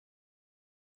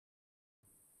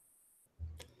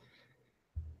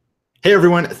Hey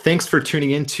everyone, thanks for tuning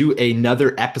in to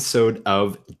another episode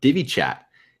of Divi Chat.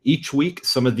 Each week,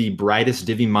 some of the brightest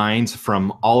Divi minds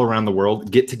from all around the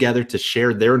world get together to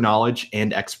share their knowledge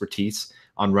and expertise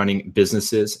on running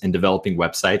businesses and developing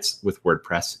websites with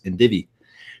WordPress and Divi.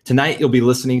 Tonight, you'll be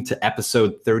listening to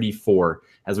episode 34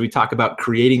 as we talk about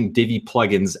creating Divi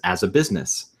plugins as a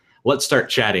business. Let's start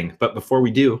chatting, but before we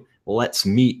do, let's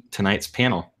meet tonight's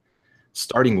panel,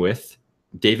 starting with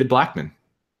David Blackman.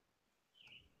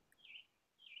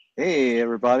 Hey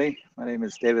everybody, my name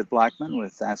is David Blackman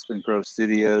with Aspen Grove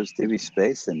Studios, Divi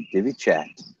Space, and Divi Chat.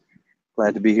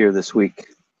 Glad to be here this week.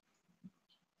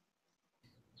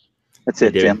 That's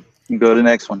it, Tim. You can go to the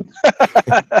next one.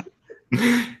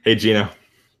 Hey, Gino.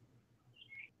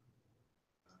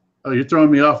 Oh, you're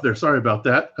throwing me off there. Sorry about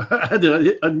that. I had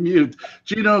to unmute.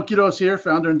 Gino Quiros here,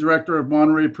 founder and director of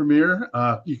Monterey Premier.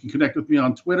 You can connect with me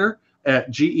on Twitter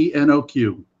at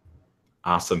GENOQ.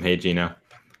 Awesome. Hey, Gino.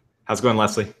 How's it going,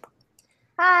 Leslie?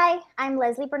 Hi, I'm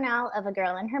Leslie Bernal of A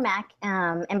Girl and Her Mac.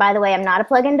 And by the way, I'm not a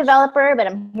plugin developer, but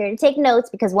I'm here to take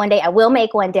notes because one day I will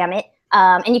make one, damn it.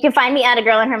 And you can find me at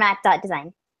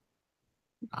agirlandhermac.design.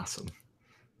 Awesome.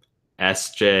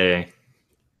 SJ.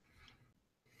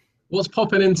 What's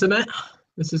poppin', internet?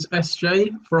 This is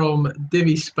SJ from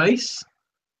Divi Space,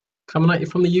 coming at you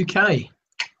from the UK.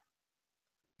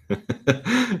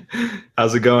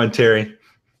 How's it going, Terry?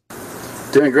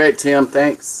 Doing great, Tim.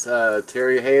 Thanks.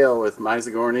 Terry Hale with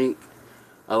Misegorn Inc.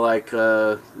 I like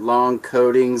long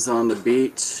coatings on the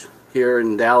beach here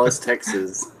in Dallas,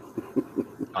 Texas.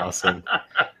 Awesome.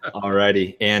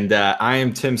 Alrighty. And I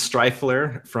am Tim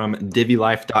Streifler from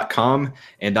DiviLife.com,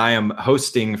 and I am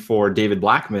hosting for David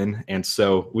Blackman. And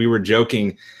so we were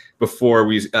joking before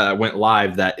we went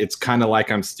live that it's kind of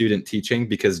like I'm student teaching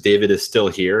because David is still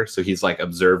here. So he's like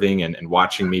observing and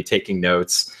watching me, taking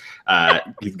notes.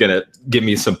 He's going to give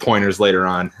me some pointers later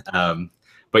on.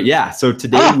 But yeah, so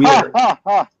today we are...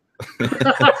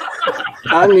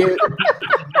 Unmute.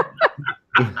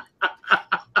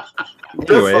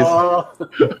 Anyways,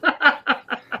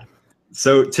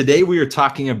 so today we are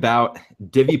talking about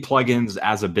Divi plugins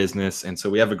as a business. And so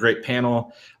we have a great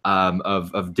panel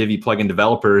of Divi plugin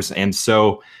developers. And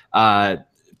so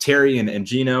Terry and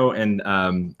Gino and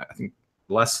I think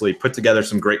Leslie put together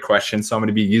some great questions. So I'm going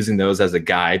to be using those as a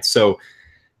guide. So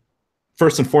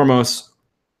first and foremost,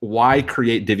 why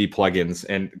create Divi plugins?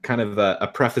 And kind of a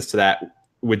preface to that,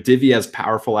 with Divi as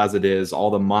powerful as it is,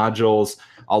 all the modules,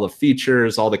 all the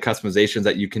features, all the customizations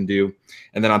that you can do.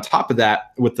 And then on top of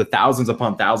that, with the thousands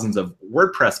upon thousands of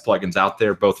WordPress plugins out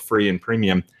there, both free and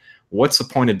premium, what's the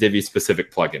point of Divi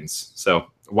specific plugins? So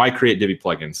why create Divi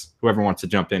plugins? Whoever wants to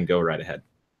jump in, go right ahead.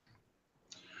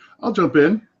 I'll jump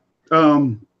in.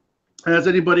 As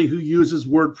anybody who uses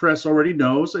WordPress already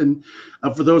knows, and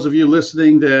for those of you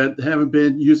listening that haven't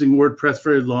been using WordPress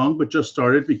very long but just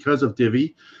started because of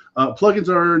Divi, plugins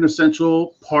are an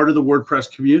essential part of the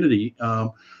WordPress community.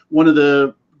 One of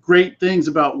the great things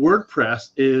about WordPress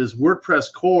is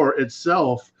WordPress core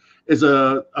itself is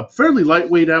a fairly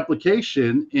lightweight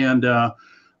application and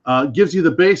gives you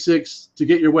the basics to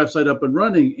get your website up and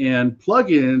running, and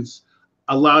plugins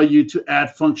allow you to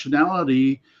add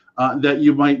functionality that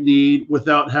you might need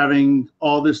without having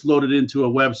all this loaded into a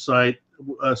website,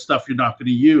 stuff you're not going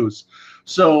to use.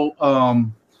 So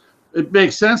it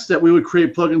makes sense that we would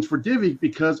create plugins for Divi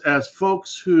because as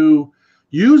folks who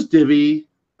use Divi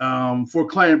for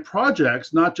client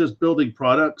projects, not just building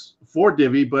products for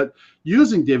Divi, but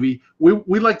using Divi,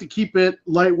 we like to keep it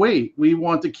lightweight. We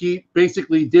want to keep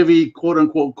basically Divi quote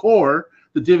unquote core,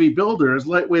 the Divi builder, as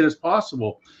lightweight as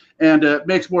possible. And it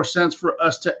makes more sense for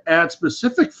us to add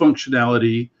specific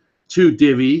functionality to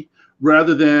Divi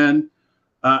rather than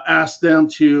ask them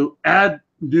to add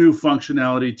new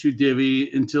functionality to Divi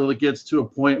until it gets to a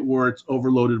point where it's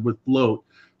overloaded with bloat.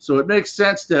 So it makes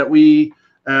sense that we,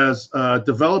 as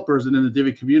developers and in the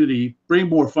Divi community, bring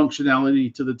more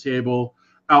functionality to the table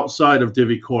outside of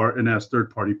Divi Core and as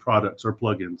third-party products or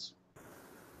plugins.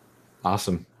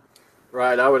 Awesome.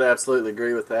 Right, I would absolutely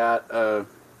agree with that.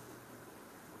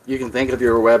 You can think of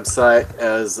your website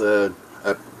as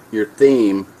your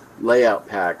theme, layout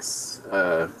packs,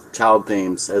 child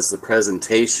themes as the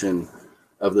presentation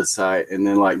of the site. And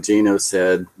then like Gino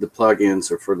said, the plugins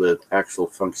are for the actual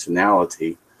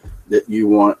functionality that you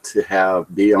want to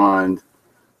have beyond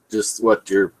just what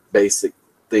your basic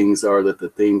things are that the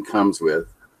theme comes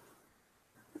with.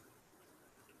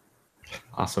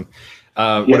 Awesome.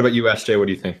 What about you, SJ? What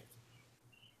do you think?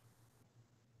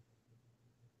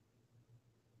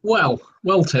 Well,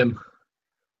 Tim.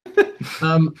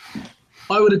 I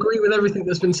would agree with everything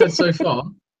that's been said so far.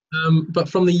 But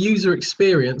from the user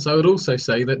experience, I would also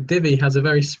say that Divi has a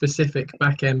very specific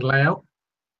back-end layout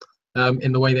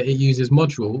in the way that it uses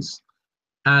modules.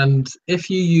 And if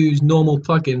you use normal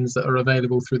plugins that are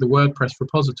available through the WordPress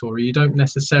repository, you don't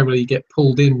necessarily get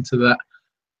pulled into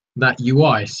that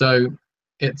UI. So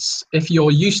it's, if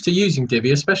you're used to using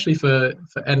Divi, especially for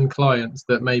end clients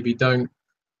that maybe aren't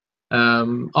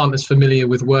as familiar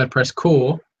with WordPress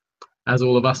core as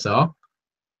all of us are,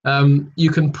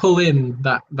 you can pull in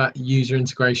that user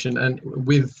integration and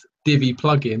with Divi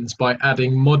plugins by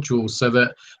adding modules so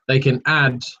that they can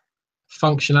add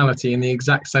functionality in the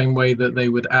exact same way that they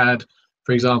would add,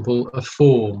 for example, a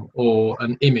form or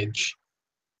an image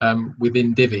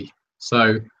within Divi.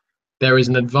 So there is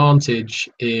an advantage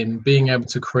in being able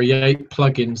to create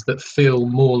plugins that feel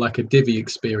more like a Divi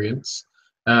experience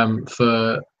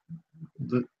for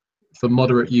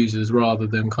moderate users rather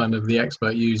than kind of the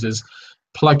expert users.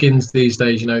 Plugins these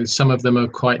days, some of them are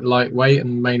quite lightweight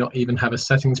and may not even have a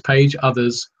settings page.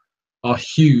 Others are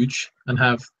huge and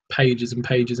have pages and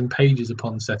pages and pages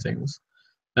upon settings.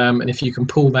 And if you can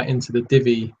pull that into the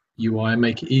Divi UI and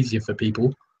make it easier for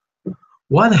people,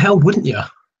 why the hell wouldn't you?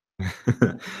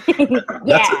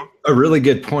 That's a really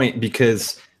good point,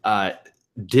 because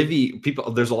Divi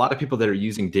people, there's a lot of people that are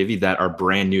using Divi that are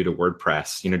brand new to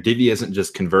WordPress. Divi isn't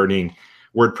just converting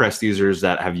WordPress users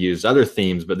that have used other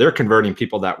themes, but they're converting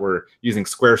people that were using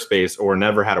Squarespace or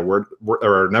never had a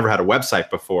website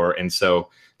before. And so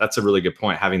that's a really good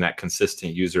point. Having that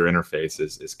consistent user interface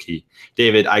is key.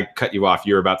 David, I cut you off.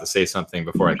 You were about to say something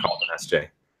before I called on SJ.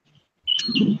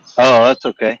 Oh, that's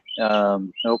okay.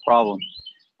 No problem.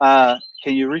 Can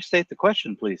you restate the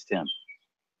question, please, Tim?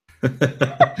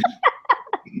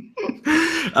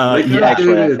 Yeah,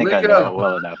 actually, I think I know it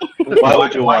well enough. Why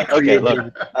would you want? Okay,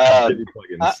 look.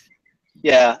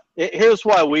 Yeah, here's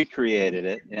why we created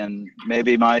it, and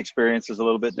maybe my experience is a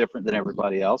little bit different than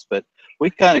everybody else, but we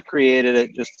kind of created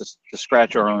it just to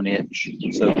scratch our own itch,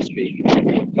 so to speak.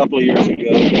 A couple of years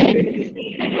ago,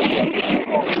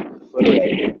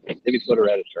 Divi Footer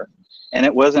Editor, and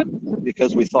it wasn't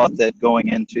because we thought that going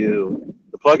into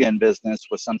the plugin business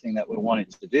was something that we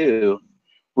wanted to do.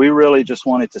 We really just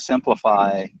wanted to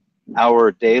simplify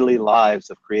our daily lives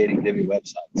of creating Divi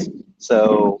websites.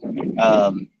 So,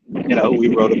 we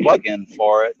wrote a plugin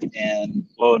for it, and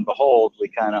lo and behold, we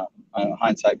kind of,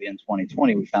 hindsight being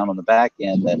 2020, we found on the back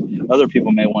end that other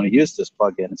people may want to use this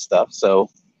plugin and stuff. So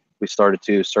we started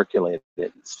to circulate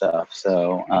it and stuff.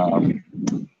 So,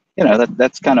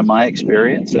 that's kind of my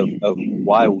experience of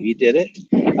why we did it.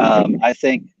 I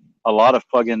think a lot of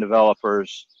plugin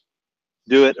developers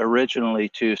do it originally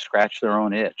to scratch their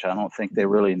own itch. I don't think they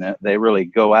really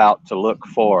go out to look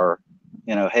for,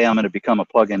 hey, I'm going to become a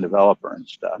plugin developer and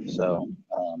stuff. So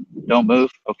don't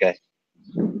move. Okay.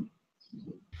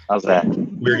 How's that?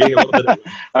 We're getting a little bit.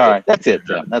 All right, that's it,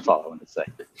 Tim. That's all I wanted to say.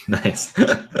 Nice.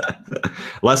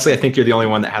 Leslie, I think you're the only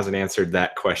one that hasn't answered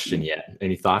that question yet.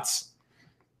 Any thoughts?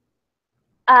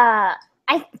 I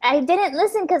didn't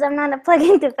listen because I'm not a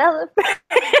plugin developer.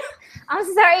 I'm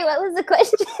sorry, what was the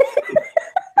question?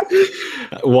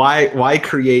 Why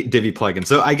create Divi plugins?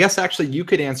 So I guess actually you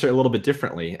could answer it a little bit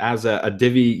differently. As a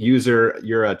Divi user,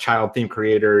 you're a child theme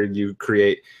creator, you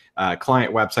create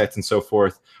client websites and so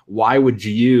forth. Why would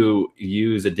you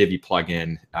use a Divi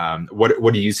plugin?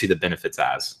 What do you see the benefits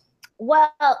as?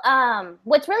 Well,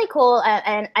 what's really cool,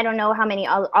 and I don't know how many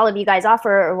all of you guys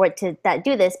offer or that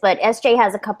do this, but SJ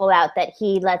has a couple out that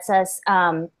he lets us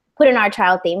put in our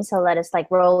child themes. He'll let us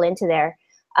roll into there.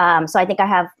 So I think I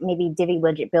have maybe Divi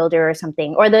Widget Builder or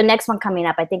something, or the next one coming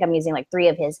up. I think I'm using 3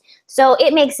 of his. So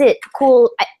it makes it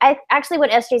cool. I actually, what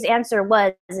SJ's answer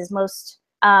is most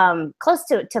close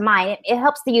to mine. It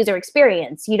helps the user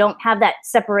experience. You don't have that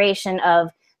separation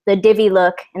of the Divi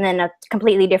look and then a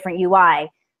completely different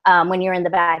UI when you're in the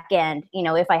back end.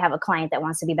 If I have a client that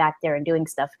wants to be back there and doing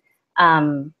stuff.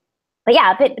 But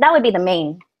yeah, that would be the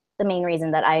main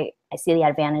reason that I see the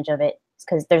advantage of it,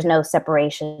 because there's no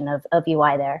separation of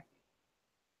UI there.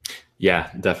 Yeah,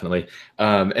 definitely.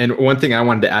 And one thing I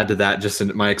wanted to add to that, just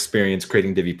in my experience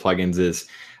creating Divi plugins, is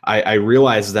I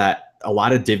realized that a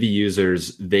lot of Divi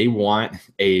users, they want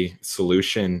a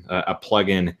solution, a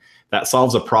plugin that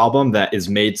solves a problem that is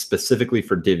made specifically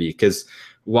for Divi. Because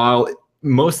while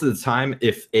most of the time,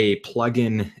 if a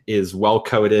plugin is well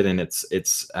coded and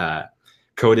it's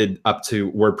coded up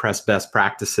to WordPress best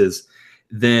practices,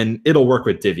 then it'll work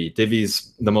with Divi.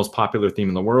 Divi's the most popular theme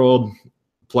in the world.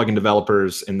 Plugin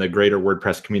developers in the greater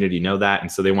WordPress community know that,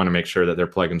 and so they want to make sure that their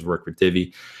plugins work with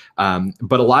Divi.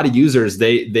 But a lot of users,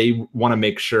 they want to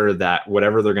make sure that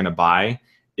whatever they're going to buy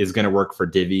is going to work for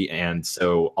Divi, and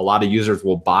so a lot of users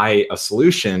will buy a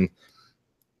solution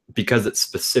because it's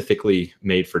specifically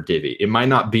made for Divi. It might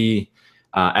not be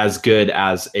as good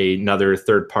as another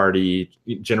third-party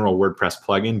general WordPress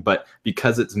plugin, but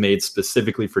because it's made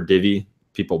specifically for Divi,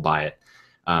 people buy it,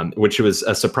 which was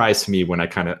a surprise to me when I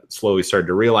kind of slowly started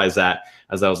to realize that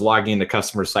as I was logging into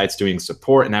customer sites doing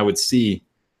support, and I would see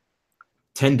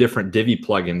 10 different Divi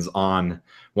plugins on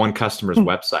one customer's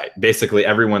website. Basically,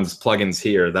 everyone's plugins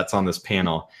here that's on this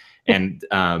panel. And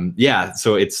yeah,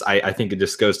 so I think it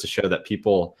just goes to show that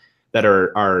people that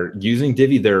are using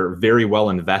Divi, they're very well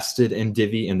invested in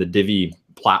Divi and the Divi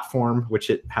platform, which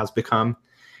it has become.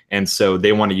 And so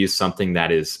they want to use something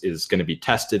that is going to be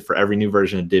tested for every new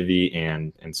version of Divi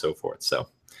and so forth. So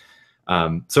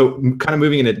so kind of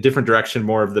moving in a different direction,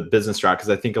 more of the business route, because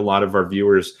I think a lot of our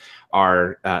viewers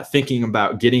are thinking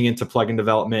about getting into plugin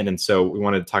development. And so we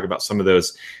wanted to talk about some of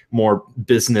those more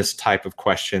business type of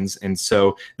questions. And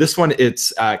so this one,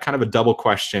 it's kind of a double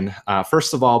question.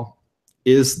 First of all,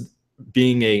 is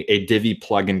being a Divi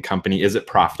plugin company, is it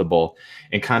profitable?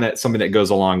 And kind of something that goes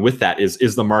along with that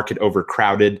is the market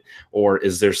overcrowded, or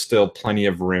is there still plenty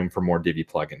of room for more Divi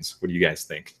plugins? What do you guys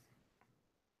think?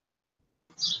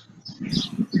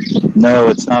 No,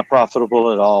 it's not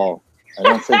profitable at all. I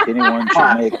don't think anyone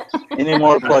should make any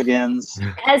more plugins.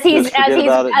 As he's at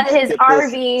his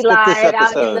RV live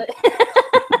out in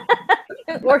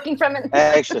the working from it.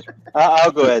 Actually,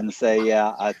 I'll go ahead and say,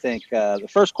 yeah, I think the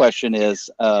first question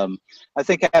is, I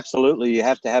think absolutely you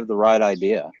have to have the right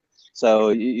idea. So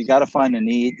you got to find a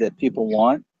need that people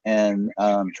want and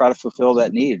try to fulfill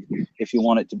that need if you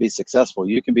want it to be successful.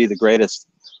 You can be the greatest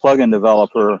plugin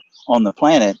developer on the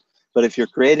planet, but if you're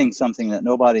creating something that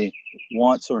nobody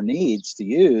wants or needs to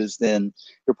use, then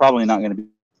you're probably not going to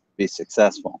be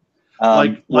successful.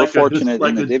 We're fortunate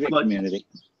in the Divi community.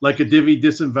 Like a Divi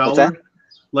disemboweler?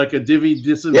 Like a Divi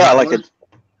disemboweler?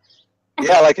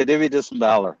 Yeah, like a Divi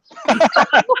disemboweler.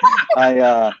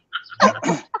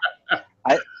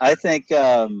 I think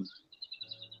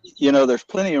you know, there's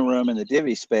plenty of room in the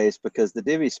Divi space because the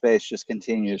Divi space just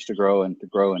continues to grow and to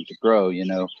grow and to grow. You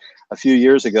know, a few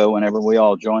years ago, whenever we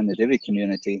all joined the Divi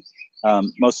community,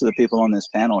 most of the people on this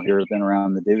panel here have been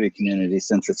around the Divi community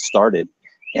since it started.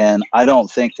 And I don't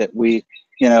think that we,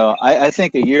 you know, I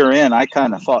think a year in, I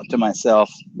kind of thought to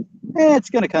myself,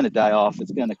 it's going to kind of die off.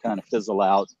 It's going to kind of fizzle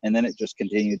out. And then it just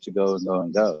continued to go and go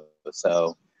and go.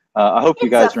 So I hope you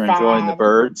guys are enjoying the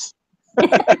birds.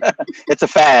 It's a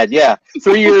fad, yeah.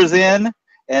 3 years in,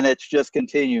 and it's just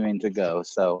continuing to go.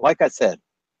 So, like I said,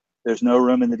 there's no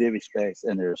room in the Divi space,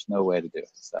 and there's no way to do it.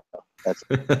 So that's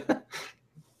it.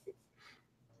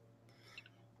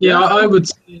 Yeah, I would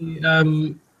say,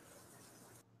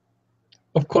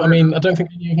 of course. I mean, I don't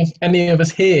think any of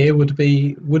us here would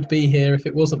be here if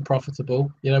it wasn't profitable.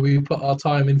 You know, we put our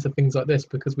time into things like this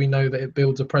because we know that it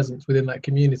builds a presence within that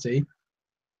community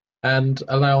and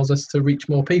allows us to reach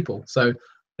more people. So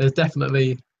there's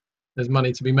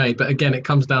money to be made. But again, it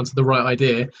comes down to the right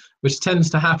idea, which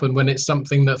tends to happen when it's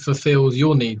something that fulfills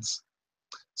your needs.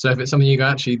 So if it's something you go,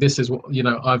 actually, this is what, you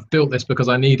know, I've built this because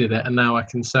I needed it and now I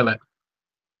can sell it.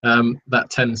 That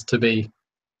tends to be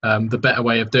the better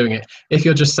way of doing it. If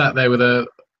you're just sat there with a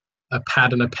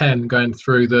pad and a pen going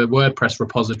through the WordPress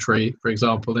repository, for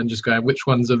example, and just going, which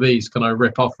ones of these can I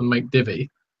rip off and make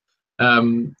Divi? I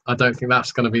don't think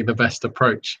that's going to be the best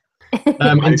approach.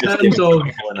 In terms of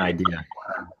an idea.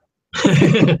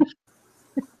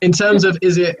 In terms of,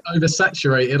 is it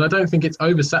oversaturated? I don't think it's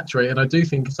oversaturated. I do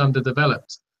think it's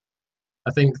underdeveloped.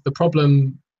 I think the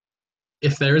problem,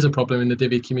 if there is a problem in the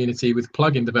Divi community with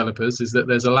plugin developers, is that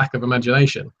there's a lack of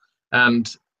imagination,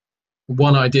 and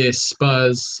one idea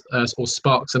spurs or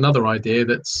sparks another idea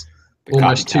that's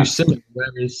almost too similar.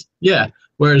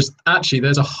 Whereas actually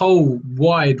there's a whole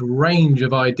wide range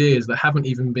of ideas that haven't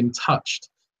even been touched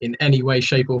in any way,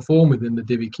 shape or form within the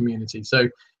Divi community. So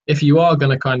if you are going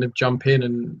to kind of jump in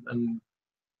and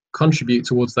contribute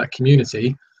towards that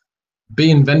community,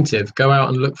 be inventive, go out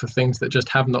and look for things that just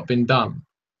have not been done.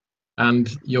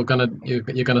 And you're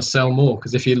gonna sell more,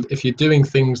 because if you're doing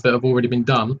things that have already been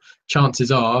done,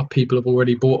 chances are people have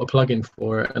already bought a plugin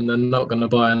for it and they're not going to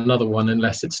buy another one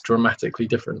unless it's dramatically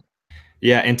different.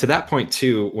 Yeah, and to that point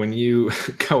too, when you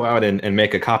go out and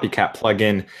make a copycat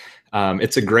plugin,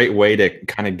 it's a great way to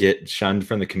kind of get shunned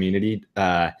from the community.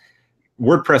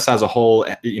 WordPress as a whole,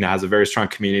 you know, has a very strong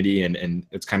community, and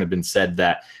it's kind of been said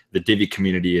that the Divi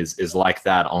community is like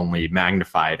that, only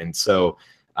magnified. And so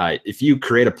if you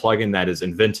create a plugin that is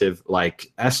inventive,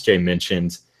 like SJ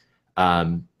mentioned,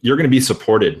 you're going to be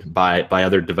supported by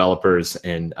other developers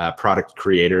and product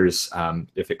creators.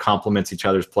 If it complements each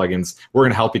other's plugins, we're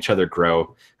going to help each other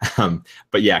grow.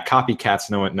 But yeah,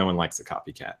 copycats, no one likes a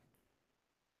copycat.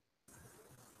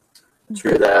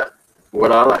 True that.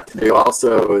 What I like to do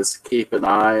also is keep an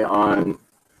eye on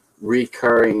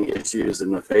recurring issues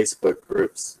in the Facebook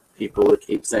groups. People that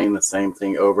keep saying the same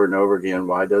thing over and over again.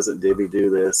 Why doesn't Divi do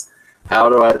this? How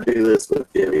do I do this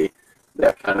with Divi?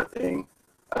 That kind of thing.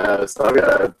 So I've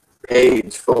got a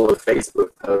page full of Facebook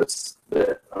posts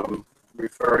that I'm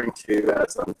referring to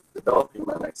as I'm developing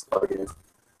my next plugin.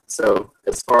 So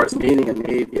as far as meeting a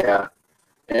need, yeah.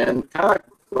 And kind of like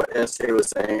what SJ was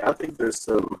saying, I think there's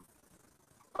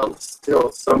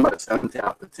still so much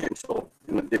untapped potential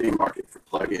in the Divi market for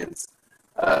plugins.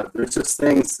 There's just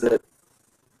things that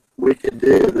we could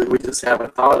do that we just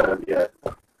haven't thought of yet.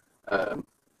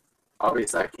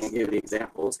 Obviously, I can't give any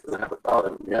examples because I haven't thought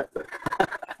of them yet. But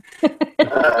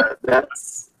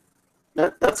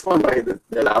that's one way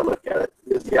that I look at it.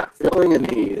 Is filling a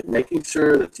need, making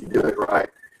sure that you do it right,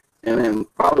 and then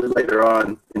probably later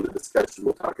on in the discussion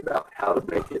we'll talk about how to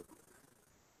make it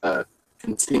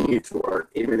continue to work,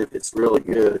 even if it's really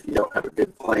good. If you don't have a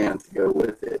good plan to go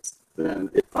with it,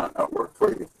 then it might not work for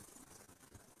you.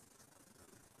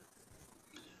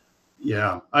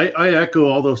 Yeah, I echo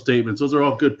all those statements. Those are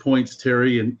all good points,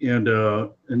 Terry, and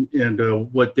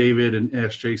what David and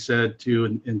SJ said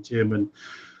too, and Tim. And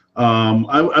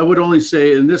I would only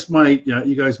say, and this might,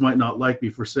 you guys might not like me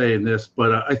for saying this,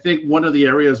 but I think one of the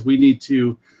areas we need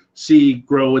to see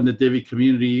grow in the Divi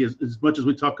community, as much as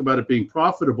we talk about it being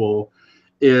profitable,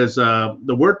 is the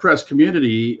WordPress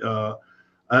community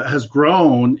has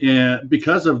grown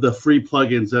because of the free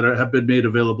plugins that have been made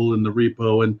available in the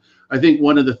repo. And I think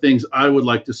one of the things I would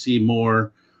like to see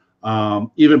more,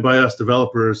 even by us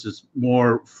developers, is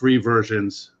more free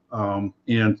versions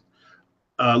and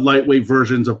lightweight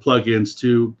versions of plugins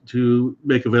to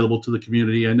make available to the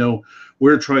community. I know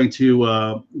we're trying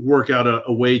to work out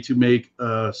a way to make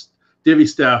Divi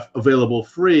Staff available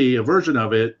free, a version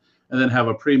of it, and then have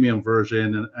a premium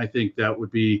version. And I think that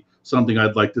would be something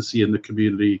I'd like to see in the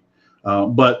community.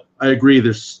 But I agree,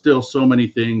 there's still so many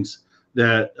things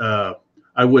that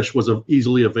I wish was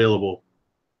easily available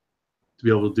to be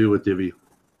able to do with Divi.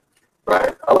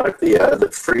 Right. I like the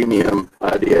freemium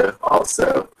idea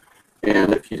also.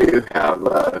 And if you do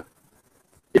have,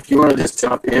 if you want to just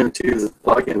jump into the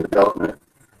plugin development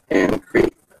and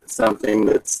create something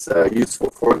that's useful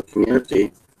for the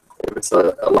community, if it's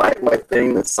a lightweight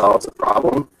thing that solves a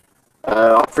problem,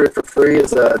 offer it for free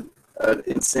as an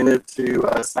incentive to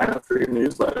sign up for your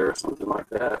newsletter or something like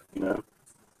that,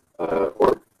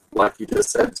 or like you just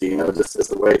said, just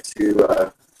as a way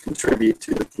to contribute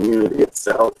to the community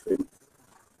itself and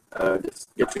just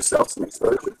get yourself some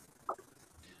exposure.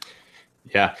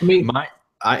 Yeah,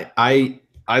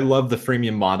 I love the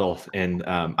freemium model, and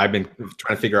I've been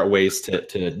trying to figure out ways to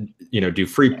do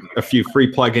a few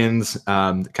free plugins,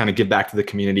 kind of give back to the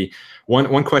community.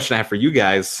 One question I have for you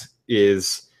guys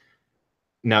is,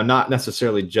 now not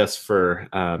necessarily just for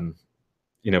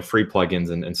free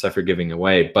plugins and stuff you're giving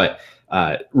away, but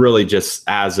really just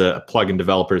as a plugin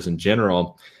developers in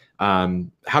general, how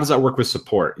does that work with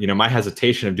support? My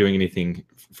hesitation of doing anything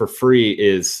for free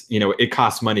is, it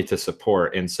costs money to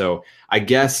support. And so I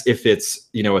guess if it's,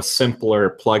 a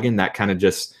simpler plugin that kind of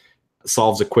just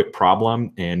solves a quick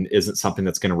problem and isn't something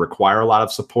that's going to require a lot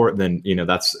of support, then,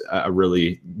 that's a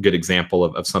really good example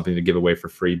of something to give away for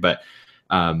free. But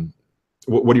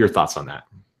what are your thoughts on that?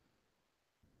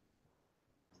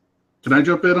 Can I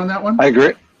jump in on that one? I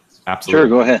agree. Absolutely. Sure,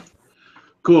 go ahead.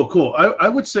 Cool. I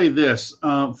would say this,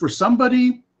 for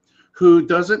somebody who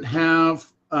doesn't have,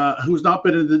 who's not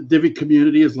been in the Divi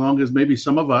community as long as maybe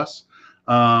some of us,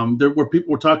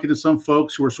 we're talking to some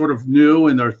folks who are sort of new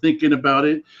and are thinking about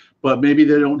it, but maybe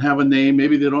they don't have a name,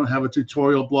 maybe they don't have a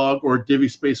tutorial blog or a Divi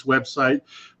Space website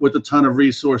with a ton of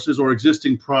resources or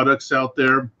existing products out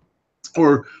there,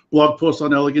 or blog posts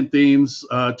on elegant themes,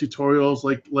 tutorials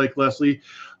like Leslie.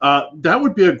 That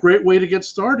would be a great way to get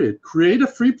started. Create a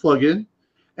free plugin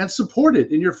and support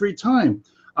it in your free time.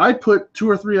 I put 2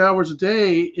 or 3 hours a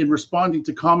day in responding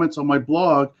to comments on my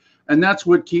blog, and that's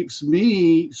what keeps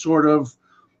me sort of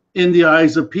in the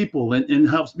eyes of people and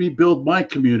helps me build my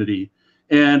community.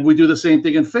 And we do the same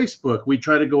thing in Facebook. We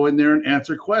try to go in there and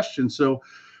answer questions. So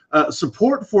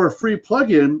support for a free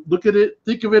plugin,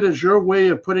 think of it as your way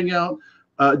of putting out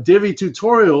Divi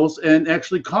tutorials and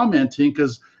actually commenting,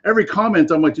 because every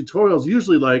comment on my tutorial is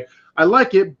usually like, I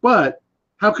like it, but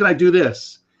how can I do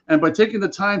this? And by taking the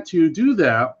time to do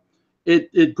that,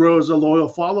 it grows a loyal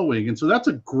following. And so that's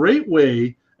a great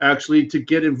way actually to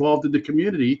get involved in the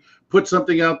community, put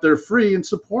something out there free and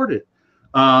support it.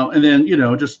 And then,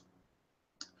 just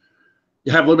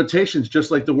you have limitations,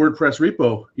 just like the WordPress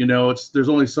repo. You know, there's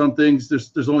only some things,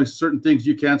 there's only certain things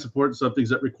you can support, and some things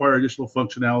that require additional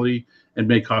functionality and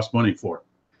may cost money for.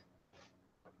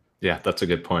 Yeah, that's a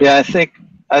good point. Yeah,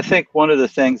 I think one of the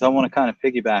things I want to kind of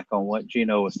piggyback on what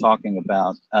Gino was talking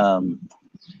about.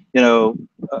 You know,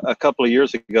 a couple of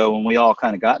years ago when we all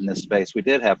kind of got in this space, we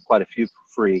did have quite a few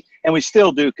free, and we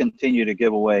still do continue to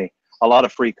give away a lot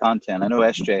of free content. I know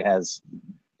SJ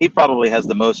he probably has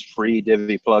the most free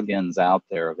Divi plugins out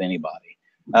there of anybody.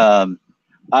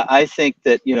 I think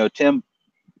that, you know, Tim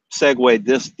segued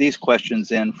these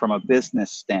questions in from a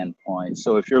business standpoint.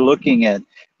 So if you're looking at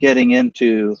getting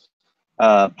into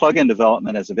plugin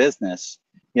development as a business,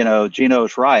 you know,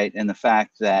 Gino's right in the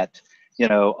fact that, you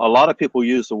know, a lot of people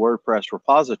use the WordPress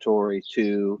repository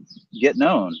to get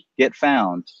known, get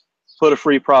found, put a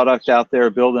free product out there,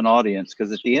 build an audience.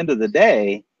 Because at the end of the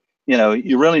day, you know,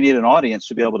 you really need an audience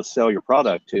to be able to sell your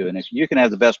product to. And if you can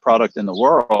have the best product in the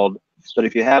world, but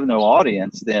if you have no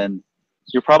audience, then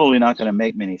you're probably not going to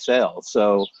make many sales.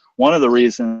 So one of the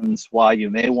reasons why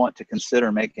you may want to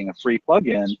consider making a free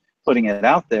plugin, putting it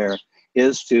out there,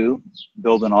 is to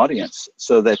build an audience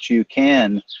so that you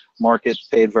can market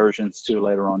paid versions to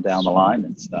later on down the line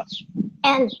and stuff.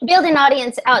 And build an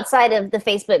audience outside of the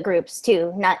Facebook groups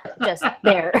too, not just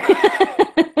there.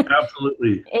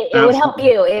 Absolutely. It would help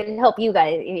you. It would help you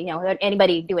guys, you know,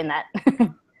 anybody doing that.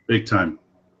 Big time.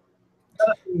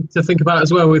 To think about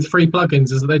as well with free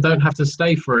plugins is that they don't have to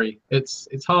stay free. It's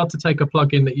hard to take a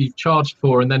plugin that you've charged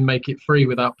for and then make it free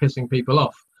without pissing people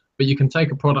off. But you can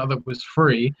take a product that was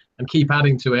free and keep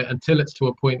adding to it until it's to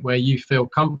a point where you feel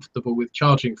comfortable with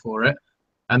charging for it.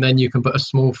 And then you can put a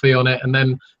small fee on it. And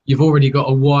then you've already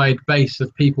got a wide base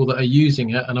of people that are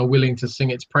using it and are willing to sing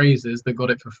its praises that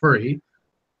got it for free.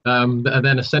 And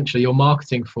then essentially your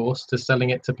marketing force to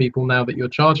selling it to people now that you're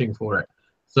charging for it.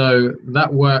 So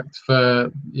that worked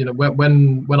for, you know,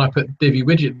 when I put Divi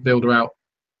Widget Builder out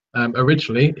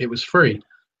originally, it was free.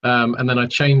 And then I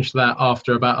changed that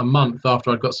after about a month,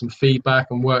 after I'd got some feedback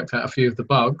and worked out a few of the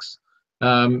bugs,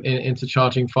 into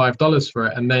charging $5 for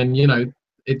it. And then, you know,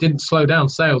 it didn't slow down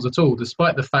sales at all,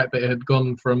 despite the fact that it had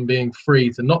gone from being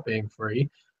free to not being free.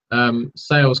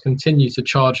 Sales continue to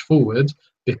charge forward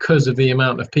because of the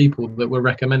amount of people that were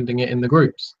recommending it in the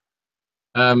groups.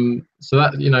 So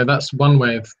that, you know, that's one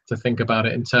way to think about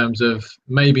it in terms of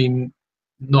maybe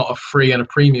not a free and a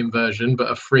premium version, but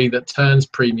a free that turns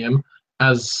premium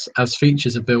as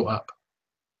features are built up.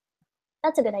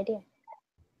 That's a good idea.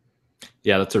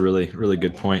 Yeah, that's a really, really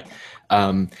good point.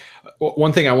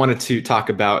 One thing I wanted to talk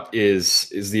about is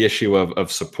the issue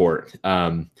of support.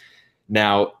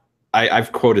 Now,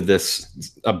 I've quoted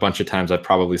this a bunch of times. I've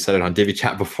probably said it on Divi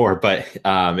Chat before, but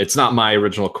it's not my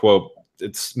original quote.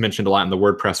 It's mentioned a lot in the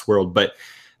WordPress world, but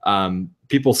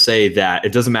people say that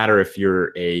it doesn't matter if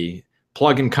you're a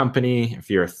plugin company, if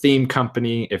you're a theme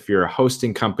company, if you're a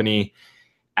hosting company.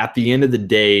 At the end of the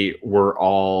day, we're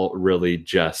all really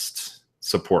just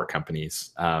support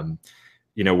companies.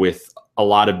 You know, with a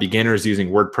lot of beginners using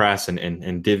WordPress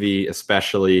and Divi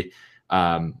especially,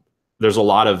 there's a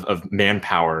lot of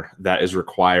manpower that is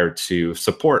required to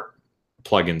support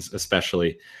plugins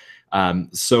especially.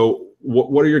 So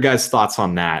what are your guys' thoughts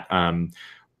on that?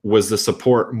 Was the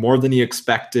support more than you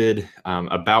expected,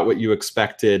 about what you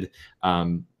expected?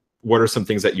 What are some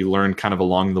things that you learned kind of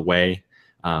along the way?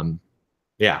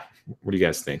 Yeah, what do you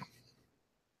guys think?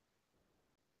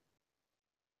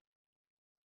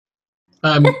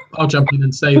 I'll jump in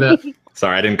and say that.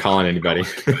 Sorry, I didn't call on anybody.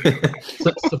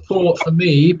 Support for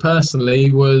me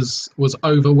personally was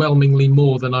overwhelmingly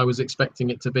more than I was expecting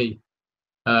it to be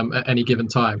at any given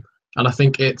time. And I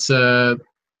think it's a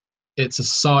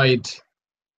side.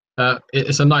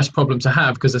 It's a nice problem to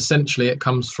have because essentially it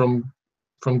comes from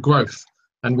growth.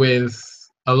 And with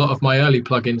a lot of my early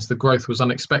plugins, the growth was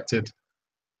unexpected.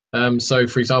 So,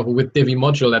 for example, with Divi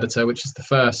Module Editor, which is the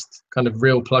first kind of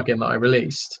real plugin that I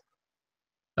released,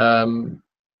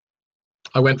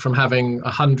 I went from having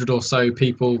 100 or so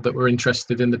people that were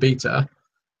interested in the beta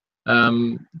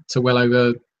to well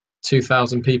over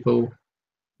 2,000 people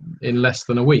in less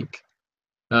than a week.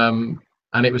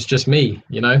 And it was just me,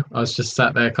 you know. I was just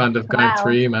sat there kind of going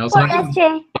through emails. Poor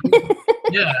SJ.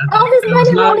 Yeah. All this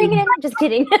money rolling in. I'm just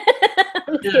kidding.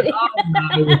 I'm just kidding. Oh,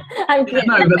 no. I'm kidding.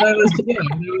 No, but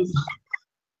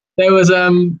there was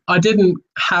I didn't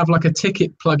have like a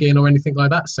ticket plugin or anything like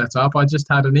that set up. I just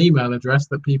had an email address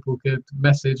that people could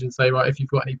message and say, right, if you've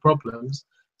got any problems,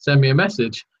 send me a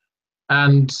message.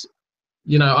 And,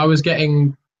 you know, I was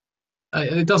getting,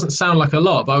 it doesn't sound like a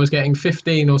lot, but I was getting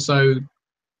 15 or so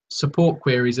support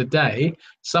queries a day,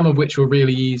 some of which were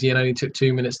really easy and only took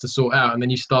 2 minutes to sort out. And then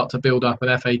you start to build up an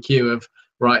FAQ of,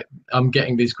 right, I'm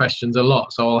getting these questions a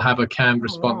lot, so I'll have a canned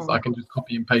response that I can just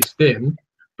copy and paste in.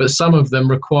 But some of them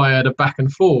required a back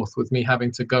and forth with me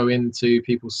having to go into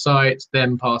people's sites,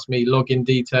 then pass me login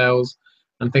details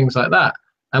and things like that.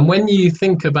 And when you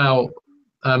think about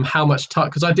how much time,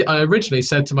 because I originally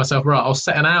said to myself, right, I'll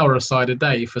set an hour aside a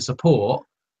day for support,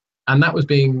 and that was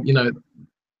being, you know,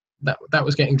 that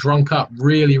was getting drunk up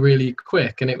really, really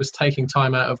quick, and it was taking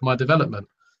time out of my development.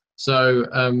 So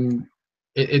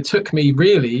it took me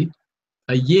really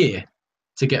a year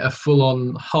to get a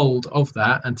full-on hold of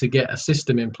that and to get a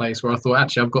system in place where I thought,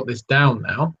 actually, I've got this down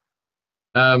now.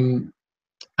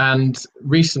 And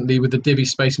recently with the Divi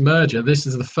Space merger, this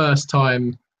is the first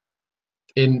time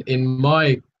in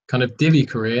my kind of Divi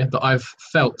career that I've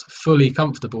felt fully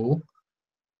comfortable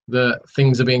that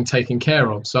things are being taken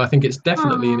care of. So I think it's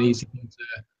definitely an easy thing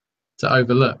to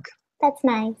overlook. That's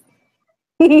nice.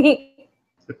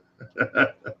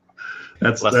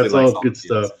 That's all good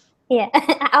stuff. Yeah,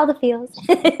 all the feels.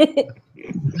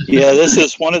 Yeah, this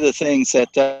is one of the things that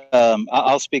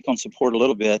I'll speak on support a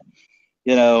little bit.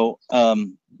 You know,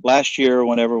 last year,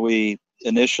 whenever we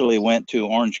initially went to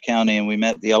Orange County and we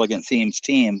met the Elegant Themes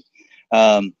team,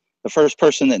 the first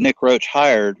person that Nick Roach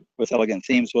hired with Elegant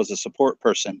Themes was a support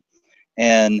person.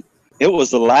 And it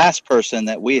was the last person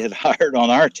that we had hired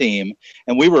on our team.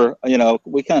 And we were, you know,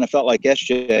 we kind of felt like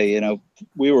SJ, you know,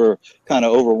 we were kind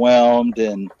of overwhelmed,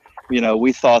 and, you know,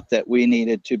 we thought that we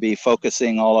needed to be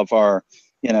focusing all of our,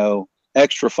 you know,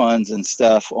 extra funds and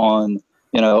stuff on,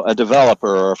 you know, a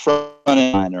developer or a front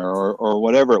end or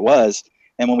whatever it was.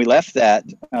 And when we left that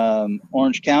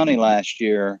Orange County last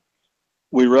year,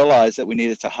 we realized that we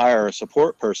needed to hire a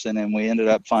support person, and we ended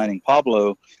up finding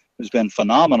Pablo, who's been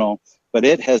phenomenal. But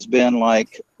it has been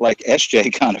like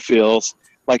SJ kind of feels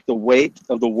like the weight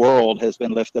of the world has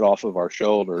been lifted off of our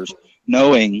shoulders,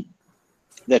 knowing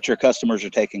that your customers are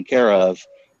taken care of,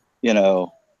 you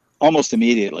know, almost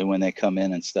immediately when they come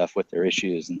in and stuff with their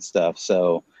issues and stuff.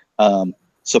 So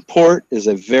support is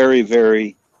a very,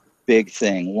 very big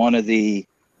thing. One of the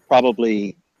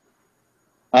probably,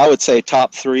 I would say,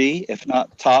 top 3, if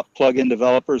not top plugin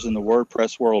developers in the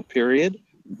WordPress world, period.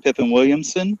 Pippin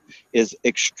Williamson is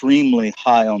extremely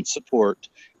high on support,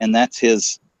 and that's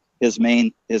his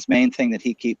main thing that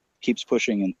he keeps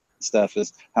pushing and stuff,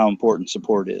 is how important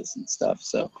support is and stuff.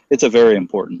 So it's a very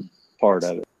important part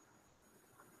of it.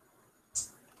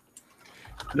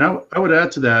 Now, I would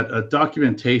add to that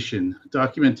documentation.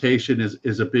 Documentation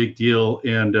is a big deal,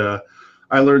 and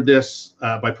I learned this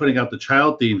by putting out the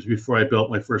child themes before I built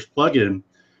my first plugin.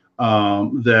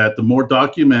 That the more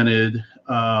documented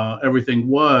everything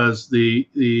was,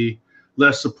 the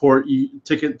less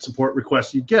ticket support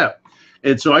requests you get.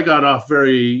 And so I got off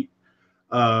very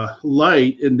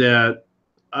light in that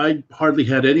I hardly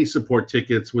had any support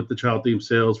tickets with the child theme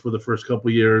sales for the first couple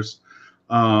of years.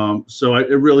 So it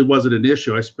really wasn't an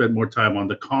issue. I spent more time on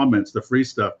the comments, the free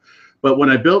stuff. But when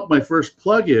I built my first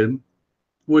plugin,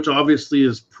 which obviously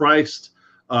is priced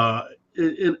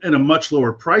in a much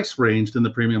lower price range than the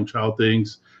premium child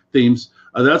themes,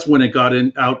 that's when it got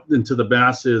out into the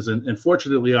masses. And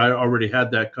fortunately, I already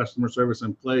had that customer service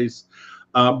in place.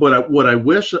 But what I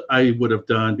wish I would have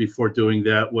done before doing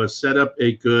that was set up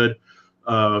a good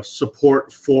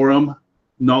support forum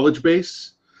knowledge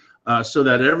base, so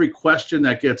that every question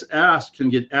that gets asked can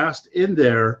get asked in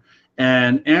there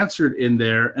and answered in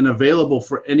there and available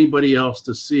for anybody else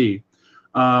to see.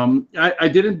 I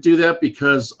didn't do that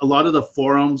because a lot of the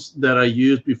forums that I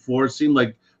used before seemed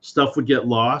like stuff would get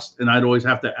lost and I'd always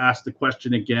have to ask the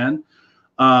question again.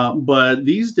 But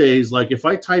these days, like if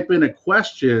I type in a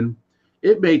question,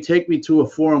 it may take me to a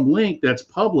forum link that's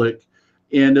public,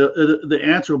 and the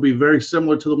answer will be very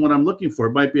similar to the one I'm looking for.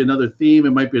 It might be another theme,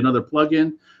 it might be another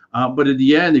plugin, but in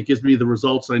the end, it gives me the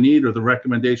results I need or the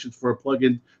recommendations for a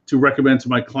plugin to recommend to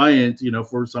my client, you know,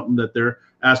 for something that they're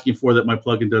asking for that my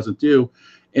plugin doesn't do.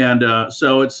 And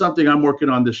so it's something I'm working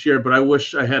on this year, but I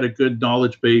wish I had a good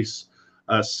knowledge base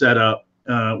set up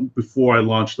before I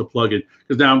launched the plugin,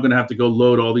 because now I'm going to have to go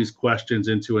load all these questions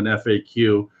into an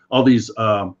FAQ, all these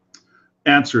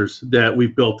answers that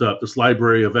we've built up, this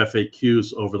library of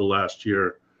FAQs over the last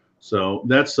year. So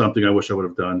that's something I wish I would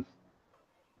have done.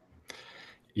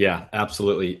 Yeah,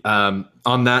 absolutely.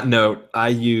 On that note, I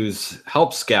use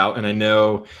Help Scout, and I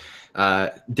know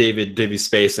Divi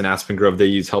Space and Aspen Grove, they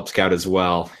use Help Scout as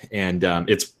well. And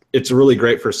it's really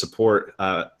great for support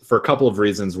for a couple of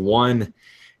reasons. One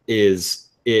is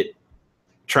it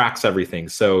tracks everything.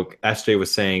 So SJ was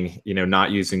saying, you know,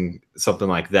 not using something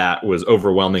like that was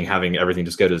overwhelming, having everything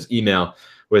just go to his email.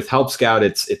 with Help Scout,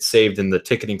 it's saved in the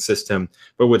ticketing system.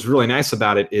 But what's really nice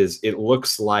about it is it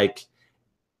looks like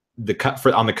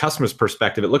on the customer's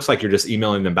perspective, it looks like you're just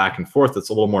emailing them back and forth. It's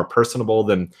a little more personable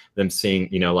than seeing,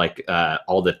 like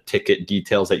all the ticket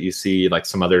details that you see, like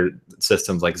some other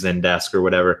systems like Zendesk or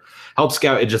whatever. Help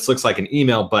Scout, it just looks like an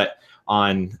email, but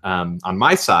on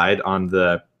my side, on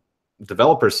the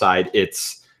developer side,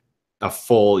 it's a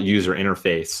full user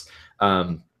interface.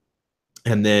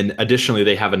 And then additionally,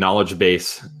 they have a knowledge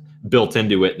base built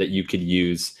into it that you could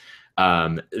use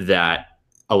that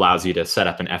allows you to set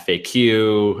up an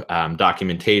FAQ,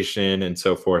 documentation, and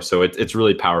so forth. So it's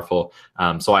really powerful.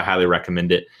 So I highly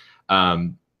recommend it.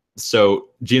 So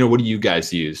Gino, what do you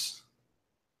guys use?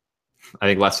 I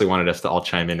think Leslie wanted us to all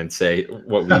chime in and say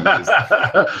what we use.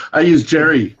 I use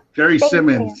Jerry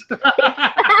Simmons.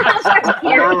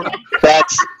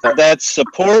 That's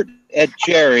support at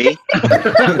Jerry.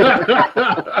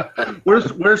 we're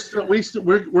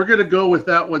going to go with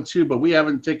that one too, but we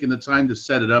haven't taken the time to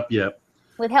set it up yet.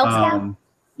 With Help Scout?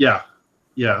 Yeah,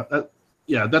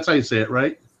 that's how you say it,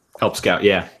 right? Help Scout,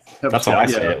 yeah. That's how I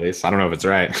say it, at least. I don't know if it's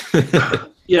right.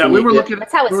 Yeah, we were looking.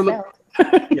 That's how it's spelled.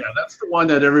 Yeah, that's the one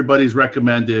that everybody's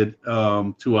recommended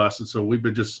to us, and so we've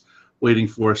been just waiting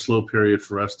for a slow period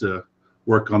for us to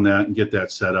work on that and get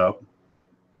that set up.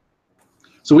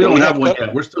 So we don't have one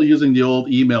yet. We're still using the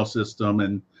old email system,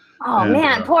 and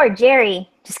man, poor Jerry.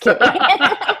 Just kidding.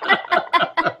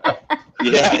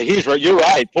 Yeah, he's right. You're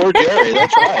right. Poor Jerry.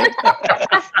 That's right.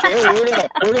 Jerry,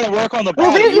 we're gonna work on the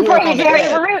ball. We're rooting for you, Jerry.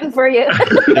 We're rooting for you.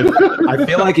 I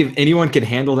feel like if anyone can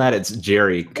handle that, it's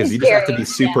Jerry, because you just have to be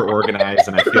super organized,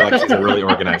 and I feel like he's a really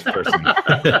organized person.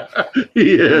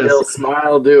 He is. He'll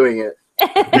smile doing it.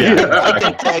 Yeah. I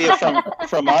can tell you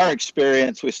from our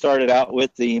experience, we started out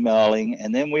with the emailing,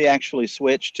 and then we actually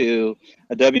switched to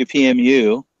a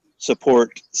WPMU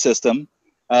support system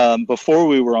before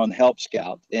we were on Help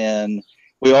Scout, and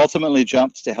we ultimately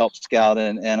jumped to Help Scout,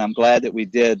 and I'm glad that we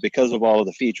did because of all of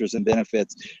the features and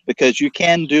benefits, because you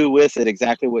can do with it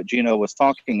exactly what Gino was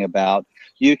talking about.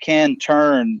 You can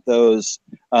turn those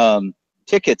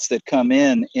tickets that come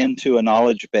in into a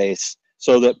knowledge base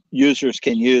so that users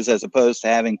can use, as opposed to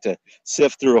having to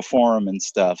sift through a forum and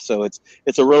stuff. So it's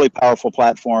a really powerful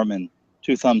platform, and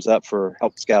 2 thumbs up for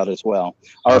Help Scout as well.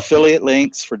 Our affiliate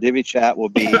links for DiviChat will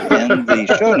be in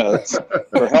the show notes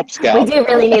for Help Scout. We do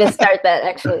really need to start that,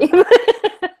 actually.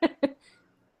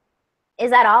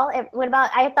 Is that all? What about,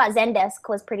 I thought Zendesk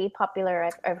was pretty popular.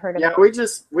 I've heard of it. Yeah, we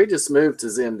just moved to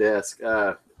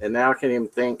Zendesk, and now I can't even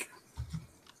think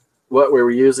what we were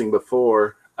using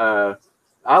before.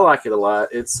 I like it a lot.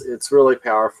 It's really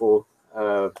powerful.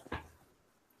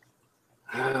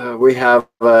 We have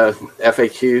a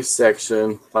FAQ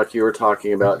section, like you were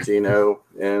talking about, Gino,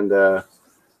 and our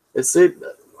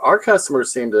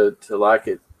customers seem to like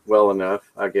it well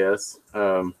enough, I guess.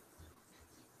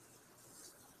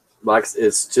 Like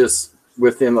it's just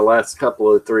within the last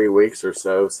couple of 3 weeks or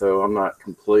so, so I'm not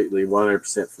completely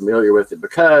 100% familiar with it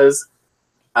because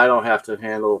I don't have to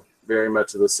handle very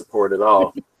much of the support at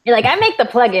all. You're like, I make the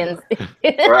plugins.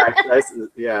 Right.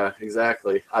 Yeah,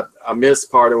 exactly. I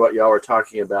missed part of what y'all were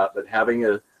talking about, but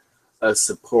having a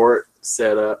support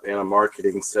setup and a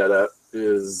marketing setup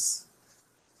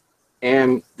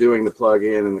and doing the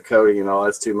plugin and the coding and all,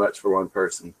 that's too much for one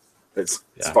person. As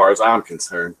far as I'm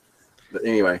concerned. But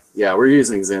anyway, yeah, we're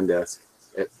using Zendesk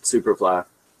at Superfly.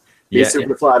 Yeah,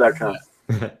 Superfly.com.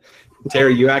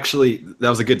 Terry, that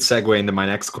was a good segue into my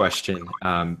next question.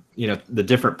 The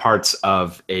different parts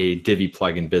of a Divi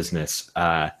plugin business.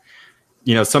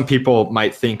 Some people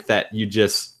might think that you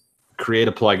just create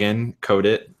a plugin, code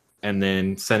it, and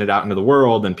then send it out into the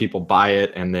world, and people buy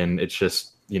it, and then it's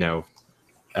just,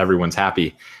 everyone's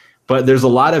happy. But there's a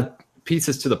lot of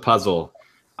pieces to the puzzle,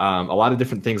 a lot of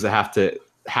different things that have to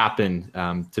happen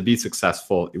to be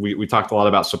successful. We talked a lot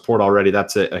about support already.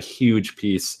 That's a huge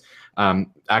piece.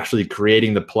 Actually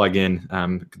creating the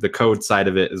plugin, the code side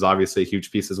of it is obviously a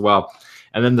huge piece as well.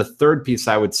 And then the third piece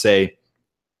I would say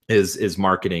is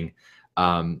marketing.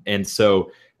 And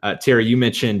so, Terry, you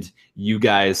mentioned you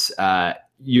guys,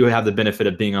 you have the benefit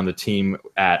of being on the team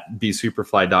at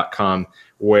bsuperfly.com,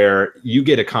 where you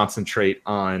get to concentrate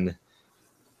on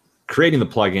creating the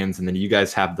plugins, and then you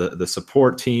guys have the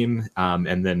support team,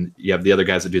 and then you have the other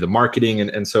guys that do the marketing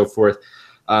and so forth.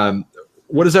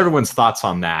 What is everyone's thoughts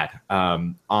on that?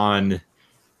 I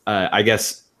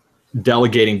guess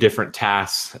delegating different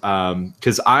tasks,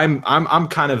 because I'm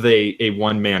kind of a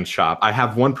one-man shop. I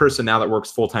have one person now that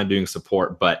works full-time doing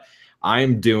support, but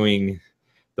I'm doing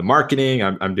the marketing.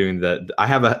 I'm doing I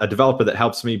have a developer that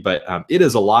helps me, but it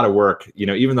is a lot of work. You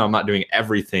know, even though I'm not doing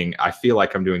everything, I feel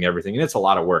like I'm doing everything, and it's a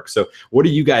lot of work. So what do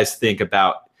you guys think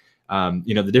about,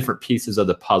 you know, the different pieces of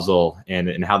the puzzle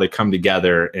and how they come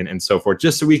together and so forth,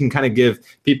 just so we can kind of give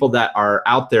people that are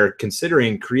out there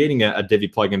considering creating a Divi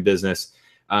plugin business,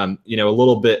 you know, a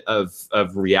little bit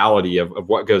of reality of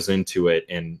what goes into it.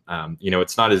 And, you know,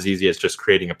 it's not as easy as just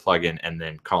creating a plugin and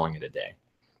then calling it a day.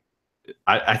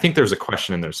 I think there's a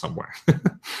question in there somewhere.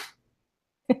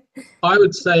 I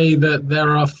would say that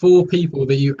there are 4 people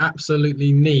that you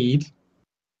absolutely need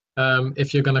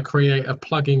if you're going to create a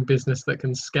plugin business that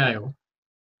can scale.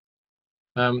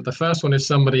 The first one is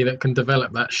somebody that can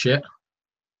develop that shit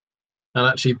and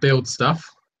actually build stuff.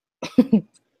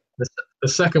 The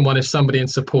second one is somebody in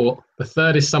support. The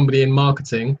third is somebody in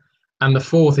marketing. And the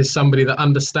fourth is somebody that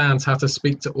understands how to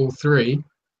speak to all 3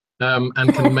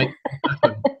 and can make it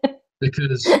happen.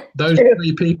 Because those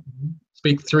 3 people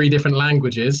speak 3 different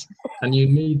languages, and you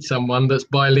need someone that's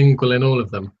bilingual in all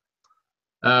of them.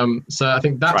 So I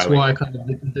think that's why kind of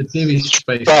the Divi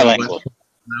space works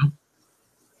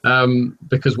now,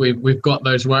 because we've got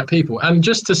those right people. And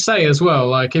just to say as well,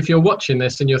 like if you're watching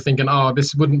this and you're thinking, oh,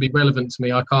 this wouldn't be relevant to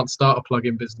me, I can't start a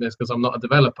plugin business because I'm not a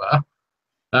developer.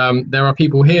 There are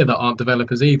people here that aren't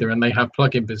developers either, and they have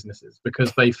plugin businesses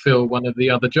because they fill one of the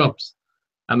other jobs,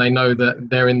 and they know that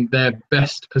they're in their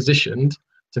best positioned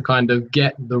to kind of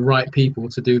get the right people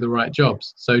to do the right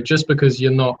jobs. So just because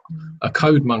you're not a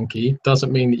code monkey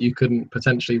doesn't mean that you couldn't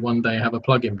potentially one day have a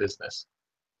plugin business.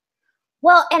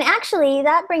 Well, and actually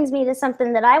that brings me to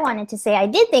something that I wanted to say. I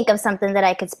did think of something that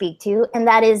I could speak to, and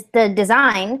that is the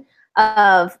design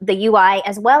of the UI,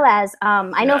 as well as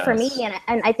I know for me,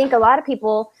 and I think a lot of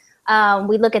people,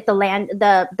 we look at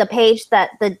the page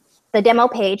that the demo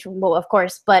page, well, of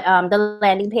course, but the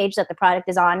landing page that the product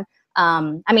is on.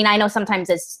 I mean, I know sometimes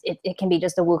it can be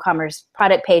just a WooCommerce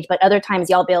product page, but other times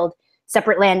y'all build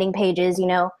separate landing pages, you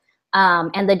know,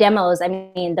 and the demos, I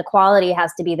mean, the quality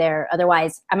has to be there.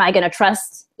 Otherwise, am I going to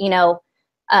trust, you know,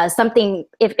 something,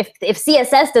 if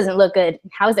CSS doesn't look good,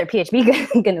 how is their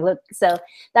PHP going to look? So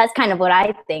that's kind of what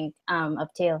I think of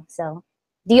too. So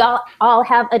do y'all all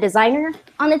have a designer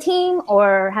on the team,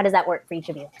 or how does that work for each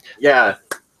of you? Yeah.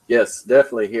 Yes,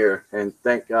 definitely here, and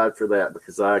thank God for that,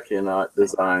 because I cannot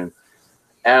design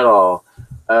at all.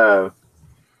 But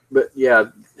yeah,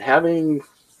 having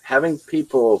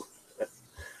people.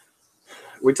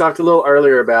 We talked a little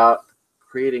earlier about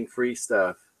creating free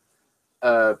stuff.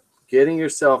 Getting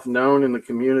yourself known in the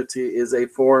community is a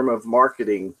form of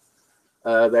marketing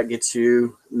that gets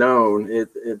you known.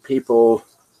 People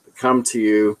come to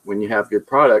you when you have good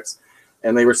products,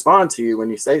 and they respond to you when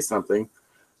you say something.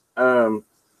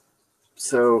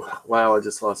 So, wow, I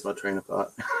just lost my train of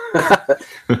thought.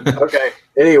 Okay.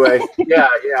 Anyway, yeah,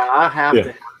 I have to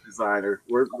have a designer.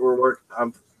 We're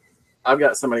working. I've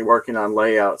got somebody working on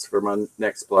layouts for my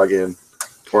next plugin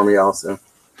for me also.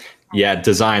 Yeah,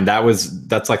 design.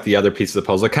 That's like the other piece of the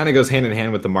puzzle. It kind of goes hand in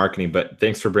hand with the marketing, but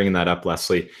thanks for bringing that up,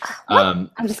 Leslie. I'm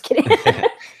just kidding.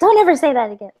 Don't ever say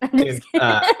that again. I'm just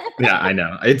yeah, I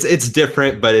know. It's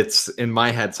different, but it's in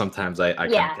my head sometimes I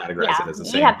kind of categorize it as the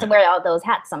same. You have to wear all those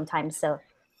hats sometimes, so.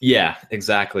 Yeah,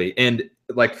 exactly. And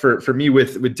like for me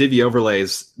with Divi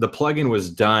overlays, the plugin was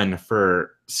done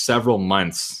for several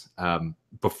months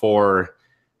before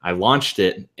I launched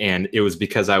it, and it was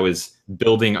because I was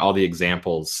building all the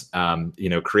examples, you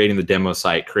know, creating the demo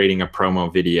site, creating a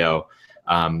promo video.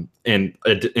 And in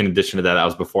addition to that, that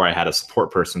was before I had a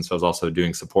support person, so I was also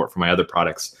doing support for my other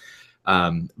products.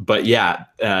 But yeah,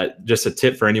 just a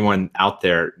tip for anyone out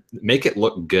there: make it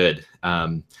look good,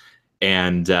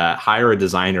 and hire a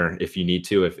designer if you need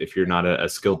to, if you're not a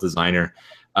skilled designer,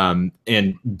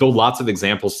 and build lots of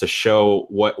examples to show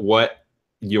what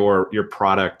your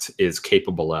product is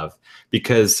capable of,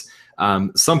 because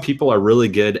some people are really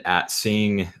good at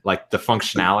seeing like the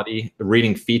functionality,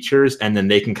 reading features, and then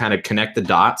they can kind of connect the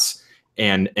dots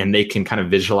and they can kind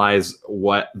of visualize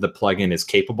what the plugin is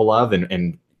capable of,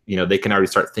 and you know, they can already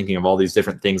start thinking of all these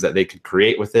different things that they could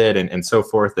create with it and so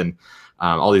forth, and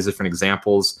all these different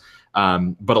examples.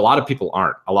 But a lot of people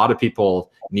aren't. A lot of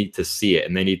people need to see it,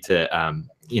 and they need to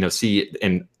you know, see it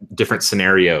in different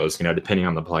scenarios, you know, depending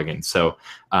on the plugin. So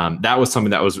that was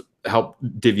something that was help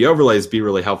Divi overlays be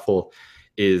really helpful,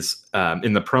 is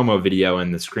in the promo video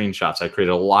and the screenshots, I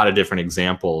created a lot of different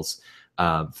examples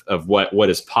of what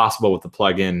is possible with the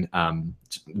plugin,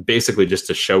 basically just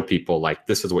to show people like,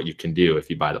 this is what you can do if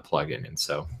you buy the plugin. And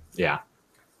so, yeah.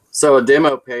 So a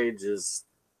demo page is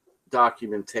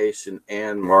documentation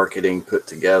and marketing put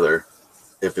together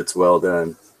if it's well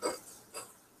done.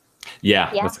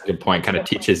 Yeah, Yeah. that's a good point. Kind of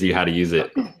teaches you how to use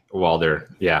it while they're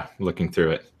looking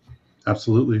through it.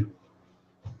 Absolutely.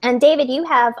 And David, you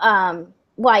have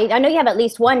well, I know you have at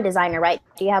least one designer, right?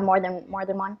 Do you have more than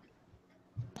one?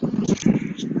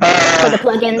 For the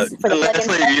plugins,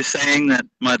 Leslie, are you saying that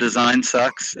my design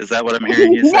sucks? Is that what I'm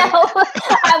hearing you say? No,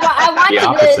 I want you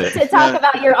to talk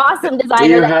about your awesome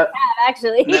designer that you have,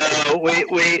 actually. No,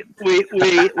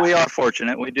 we are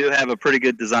fortunate. We do have a pretty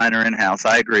good designer in house.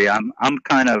 I agree. I'm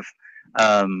kind of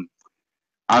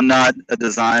I'm not a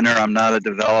designer. I'm not a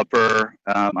developer.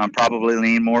 I'm probably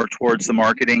lean more towards the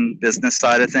marketing business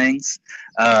side of things.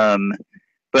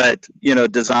 But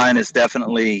design is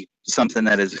definitely something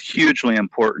that is hugely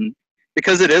important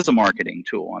because it is a marketing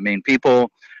tool. I mean,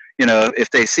 people, if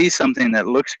they see something that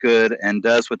looks good and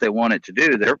does what they want it to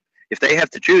do, if they have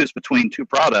to choose between two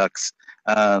products,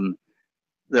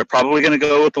 they're probably going to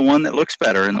go with the one that looks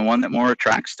better and the one that more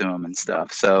attracts to them and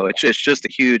stuff. So it's just a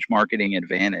huge marketing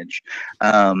advantage.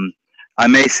 I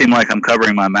may seem like I'm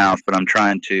covering my mouth, but I'm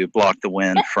trying to block the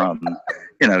wind from,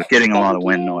 getting a lot of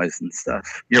wind noise and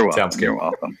stuff. You're welcome. Sounds good. You're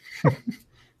welcome.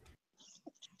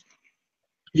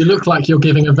 You look like you're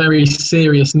giving a very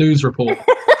serious news report.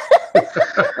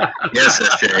 Yes,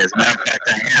 SJ. As a matter of fact,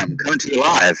 I am coming to you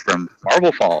live from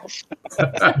Marble Falls.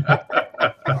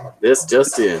 This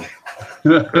just in.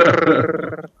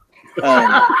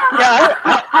 I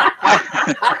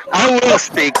will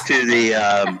speak to the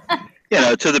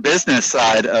to the business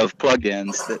side of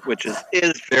plugins, which is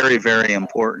very, very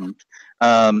important.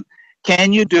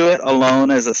 Can you do it alone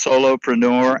as a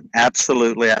solopreneur?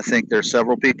 Absolutely. I think there's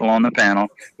several people on the panel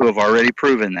who have already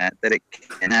proven that it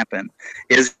can happen.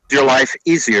 Is your life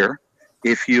easier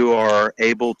if you are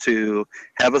able to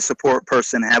have a support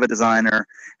person, have a designer,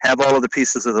 have all of the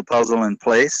pieces of the puzzle in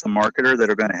place, a marketer that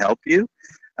are going to help you?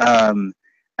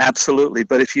 Absolutely.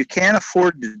 But if you can't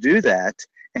afford to do that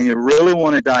and you really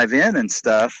want to dive in and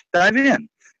stuff, dive in.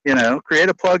 Create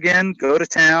a plugin, go to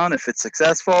town. If it's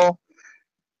successful,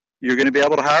 you're going to be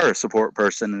able to hire a support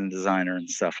person and a designer and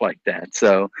stuff like that.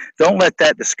 So don't let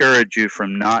that discourage you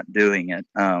from not doing it.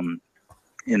 Go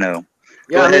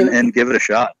ahead and give it a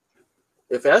shot.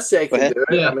 If SJ can do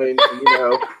it, I mean,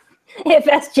 If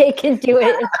SJ can do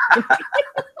it.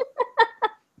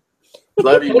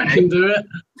 Love you, I can do it.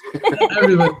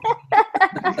 Everyone.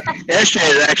 SJ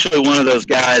is actually one of those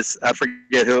guys, I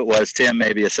forget who it was, Tim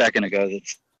maybe a second ago, that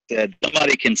said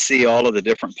somebody can see all of the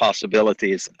different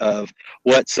possibilities of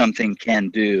what something can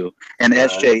do. And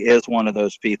SJ is one of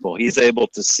those people. He's able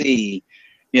to see,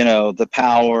 the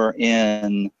power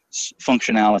in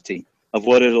functionality of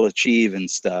what it'll achieve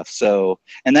and stuff. So,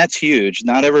 and that's huge.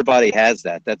 Not everybody has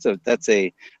that. That's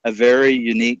a very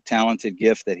unique, talented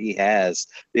gift that he has,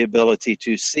 the ability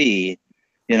to see,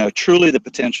 truly the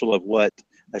potential of what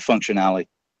a functionality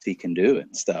can do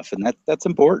and stuff. And that's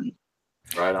important.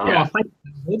 Right on. Yeah.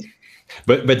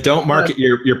 But don't market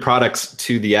your products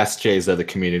to the SJs of the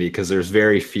community because there's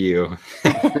very few.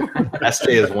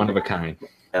 SJ is one of a kind.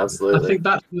 Absolutely. I think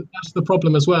that's the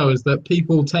problem as well, is that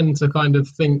people tend to kind of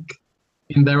think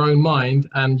in their own mind,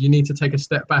 and you need to take a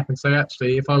step back and say,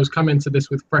 actually, if I was coming to this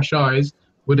with fresh eyes,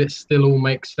 would it still all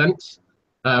make sense?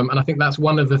 And I think that's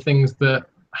one of the things that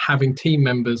having team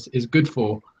members is good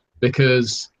for,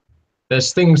 because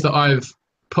there's things that I've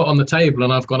put on the table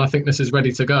and I've gone, I think this is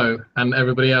ready to go, and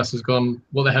everybody else has gone,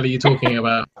 what the hell are you talking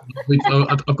about?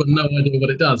 I've got no idea what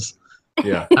it does.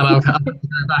 Yeah. And I'll go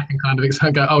back and kind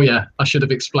of go, oh yeah, I should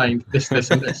have explained this,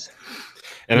 and this.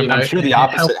 And I'm sure the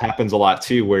opposite happens a lot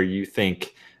too, where you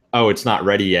think, oh, it's not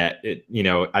ready yet.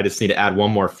 I just need to add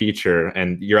one more feature,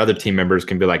 and your other team members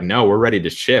can be like, no, we're ready to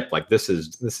ship. Like this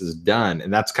is done.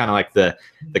 And that's kind of like the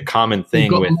common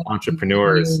thing with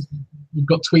entrepreneurs. We've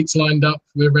got tweets lined up.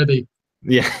 We're ready.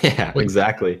 Yeah,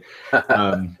 exactly.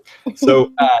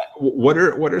 So what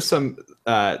are some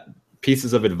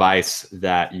pieces of advice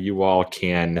that you all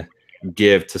can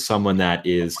give to someone that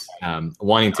is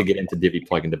wanting to get into Divi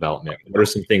plugin development? What are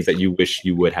some things that you wish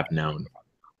you would have known?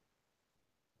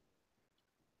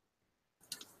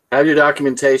 Have your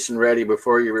documentation ready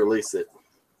before you release it.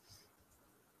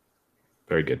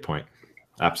 Very good point.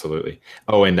 Absolutely.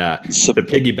 Oh, and to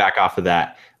piggyback off of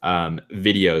that,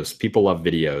 videos. People love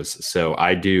videos. So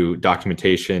I do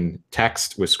documentation,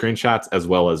 text with screenshots, as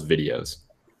well as videos.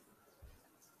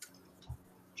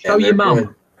 Show your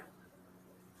mum.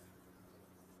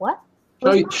 What?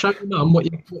 Show your mum what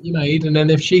you made, and then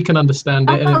if she can understand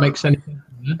it and it makes sense, then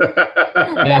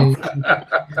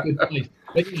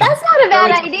that's not a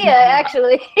bad idea,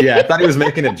 actually. Yeah, I thought he was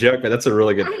making a joke, but that's a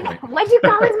really good point. What'd you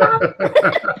call his mom?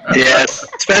 Yes,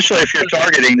 especially if you're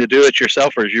targeting the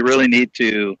do-it-yourselfers, you really need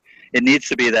to it needs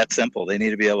to be that simple. They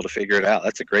need to be able to figure it out.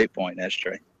 That's a great point,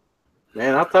 SJ.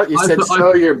 Man, I thought you said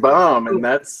show your bum, and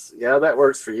that's, yeah, that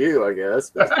works for you, I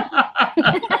guess.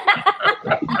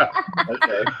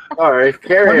 Okay. All right,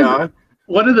 carry on.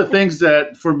 One of the things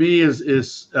that for me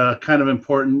is kind of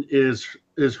important is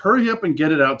hurry up and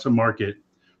get it out to market.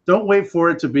 Don't wait for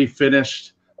it to be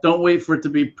finished. Don't wait for it to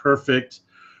be perfect.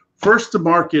 First to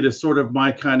market is sort of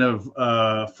my kind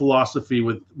of philosophy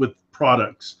with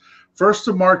products. First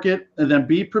to market, and then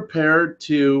be prepared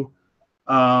to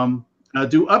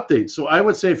do updates. So I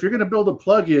would say if you're going to build a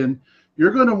plugin,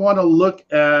 you're going to want to look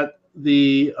at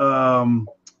the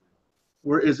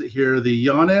where is it here? The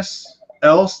Janus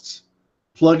Elst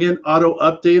plugin auto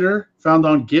updater found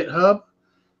on GitHub,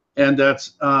 and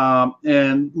that's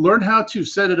and learn how to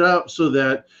set it up so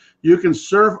that you can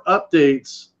serve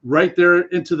updates right there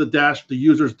into the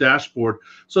user's dashboard,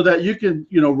 so that you can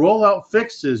roll out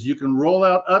fixes, you can roll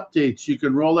out updates, you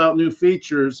can roll out new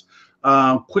features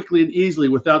quickly and easily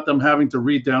without them having to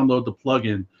re-download the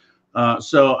plugin.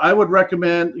 So I would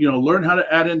recommend learn how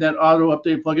to add in that auto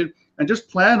update plugin, and just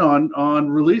plan on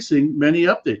releasing many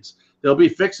updates. There'll be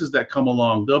fixes that come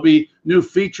along. There'll be new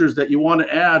features that you want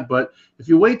to add. But if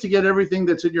you wait to get everything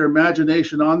that's in your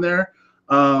imagination on there,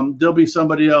 there'll be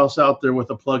somebody else out there with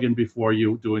a plugin before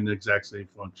you doing the exact same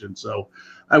function. So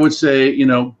I would say,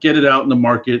 get it out in the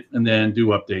market and then do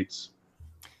updates.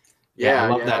 Yeah, I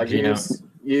love that, Gino.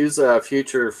 Use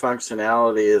future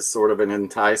functionality as sort of an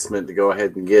enticement to go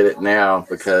ahead and get it now,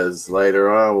 because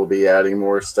later on we'll be adding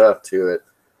more stuff to it.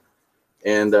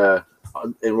 And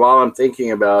while I'm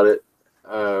thinking about it,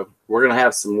 we're going to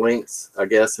have some links, I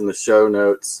guess, in the show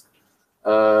notes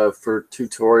for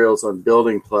tutorials on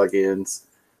building plugins.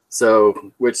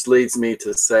 So, which leads me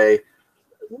to say,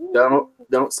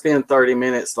 don't spend 30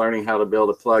 minutes learning how to build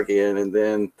a plugin and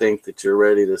then think that you're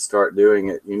ready to start doing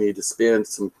it. You need to spend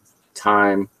some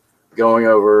time going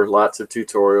over lots of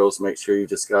tutorials. Make sure you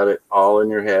just got it all in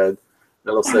your head.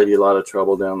 That'll save you a lot of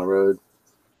trouble down the road.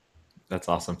 That's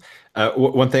awesome.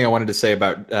 One thing I wanted to say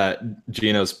about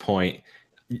Gino's point,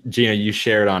 Gino, you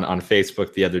shared on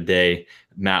Facebook the other day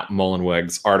Matt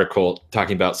Mullenweg's article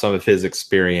talking about some of his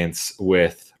experience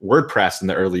with WordPress in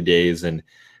the early days, and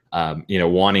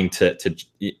wanting to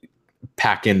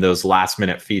pack in those last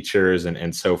minute features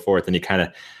and so forth. And he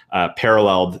kind of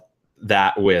paralleled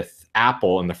that with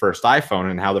Apple and the first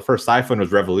iPhone, and how the first iPhone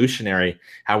was revolutionary.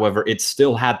 However, it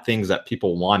still had things that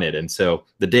people wanted. And so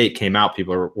the day it came out,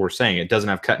 people were saying it doesn't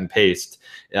have cut and paste.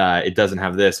 It doesn't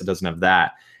have this. It doesn't have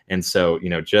that. And so,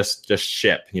 just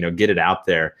ship, get it out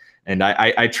there. And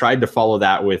I tried to follow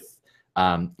that with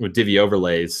Divi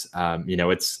overlays.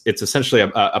 It's essentially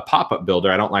a pop-up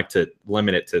builder. I don't like to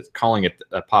limit it to calling it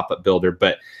a pop-up builder,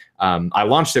 but I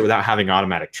launched it without having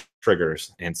automatic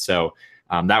triggers. And so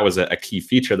that was a key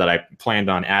feature that I planned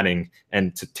on adding.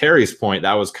 And to Terry's point,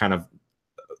 that was kind of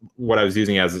what I was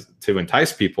using as to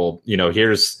entice people.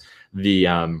 Here's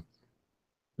the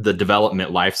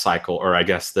development life cycle, or I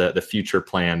guess the future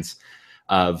plans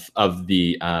of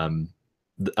the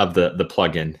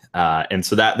plugin. And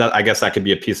so that I guess that could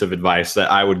be a piece of advice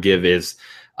that I would give is,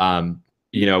 have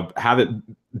it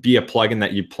be a plugin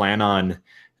that you plan on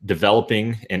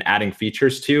developing and adding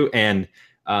features to, and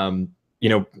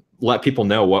let people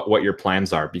know what your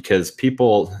plans are, because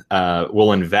people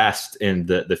will invest in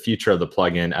the future of the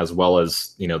plugin as well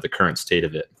as the current state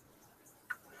of it.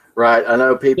 Right. I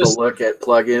know people look at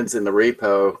plugins in the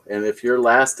repo, and if your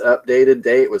last updated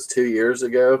date was 2 years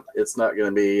ago, it's not going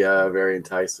to be very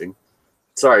enticing.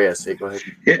 Sorry, SC, go ahead.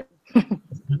 Yeah.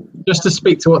 Just to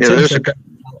speak to what Tim said,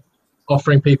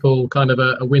 offering people kind of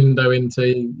a window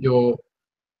into your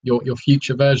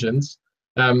future versions.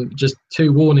 Just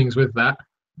two warnings with that.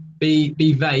 Be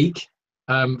vague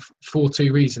for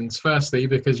two reasons. Firstly,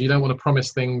 because you don't want to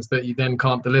promise things that you then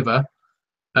can't deliver.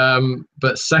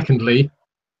 But secondly,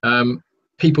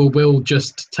 people will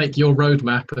just take your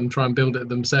roadmap and try and build it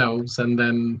themselves, and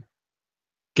then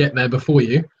get there before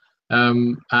you,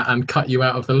 and cut you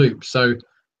out of the loop. So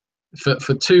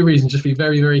for two reasons, just be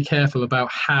very, very careful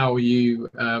about how you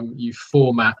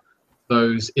format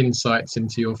those insights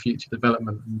into your future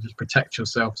development, and just protect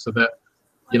yourself so that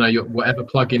whatever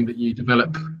plugin that you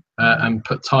develop and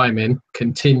put time in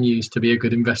continues to be a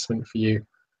good investment for you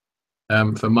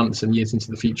for months and years into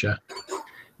the future.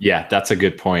 Yeah, that's a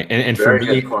good point. And for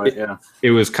me,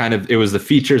 it was the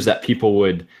features that people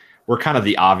were kind of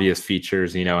the obvious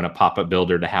features, in a pop-up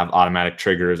builder, to have automatic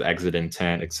triggers, exit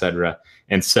intent, etc.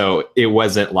 And so it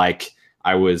wasn't like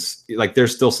I was like,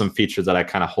 there's still some features that I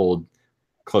kind of hold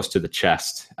close to the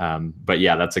chest. But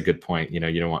yeah, that's a good point. You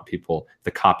don't want people,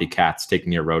 the copycats,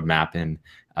 taking your roadmap and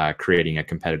creating a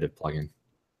competitive plugin.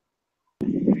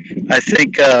 I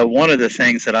think one of the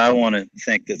things that I want to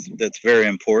think that's very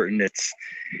important.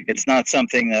 It's not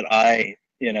something that I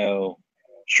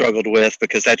struggled with,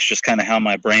 because that's just kind of how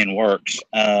my brain works.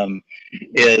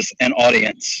 Is an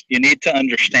audience. You need to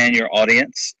understand your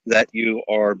audience that you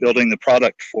are building the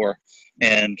product for,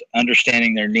 and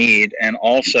understanding their need, and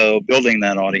also building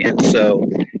that audience. So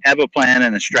have a plan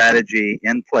and a strategy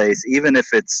in place, even if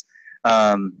it's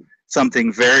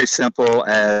something very simple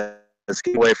as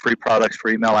give away free products for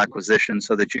email acquisition,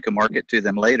 so that you can market to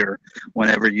them later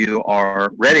whenever you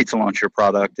are ready to launch your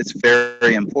product. It's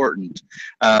very important.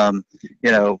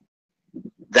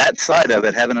 That side of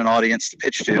it, having an audience to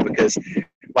pitch to, because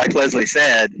like Leslie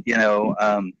said, you're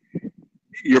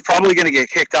probably going to get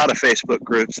kicked out of Facebook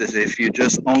groups as if you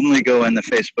just only go in the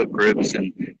Facebook groups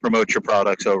and promote your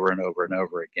products over and over and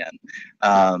over again.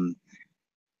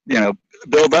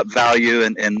 Build up value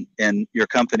in your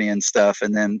company and stuff,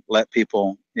 and then let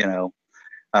people,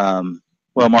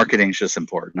 marketing is just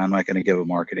important. I'm not going to give a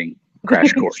marketing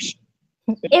crash course.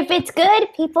 If it's good,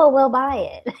 people will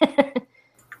buy it.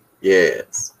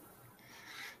 Yes.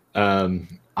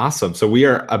 Awesome. So we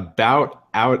are about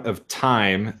out of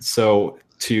time. So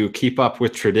to keep up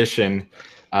with tradition,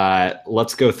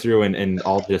 let's go through and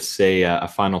I'll just say a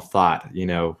final thought,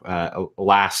 a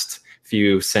last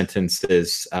few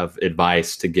sentences of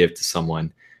advice to give to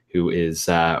someone who is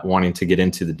wanting to get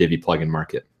into the Divi plugin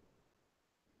market.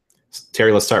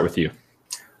 Terry, let's start with you.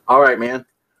 All right, man.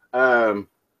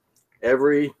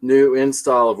 Every new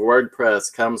install of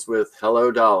WordPress comes with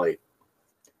Hello Dolly.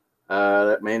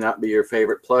 That may not be your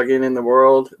favorite plugin in the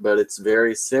world, but it's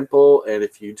very simple. And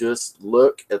if you just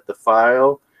look at the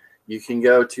file, you can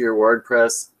go to your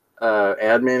WordPress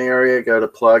admin area, go to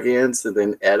plugins, and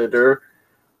then editor,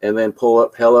 and then pull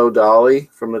up Hello Dolly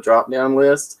from the drop-down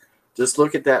list. Just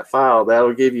look at that file.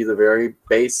 That'll give you the very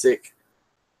basic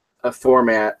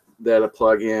format that a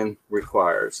plugin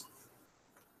requires.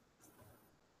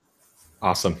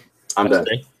 Awesome. I'm done.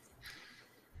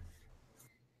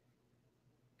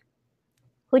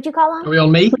 Who'd you call on? Are we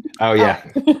on me? Oh, yeah.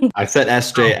 I said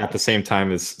SJ at the same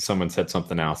time as someone said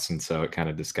something else, and so it kind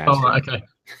of disguised. Oh, right, okay.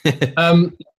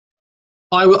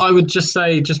 I would just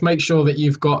say, just make sure that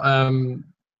you've got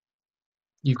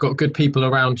good people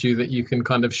around you that you can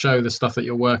kind of show the stuff that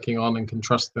you're working on and can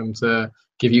trust them to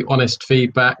give you honest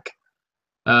feedback.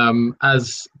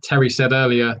 As Terry said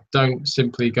earlier, don't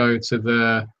simply go to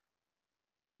the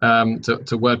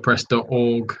to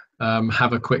WordPress.org,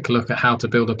 have a quick look at how to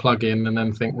build a plugin, and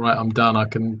then think, right, I'm done. I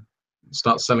can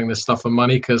start selling this stuff for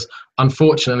money, because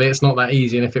unfortunately, it's not that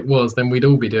easy. And if it was, then we'd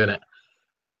all be doing it.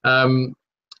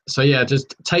 So yeah,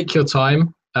 just take your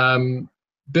time,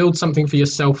 build something for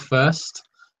yourself first,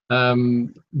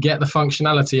 get the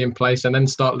functionality in place, and then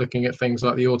start looking at things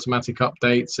like the automatic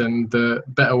updates and the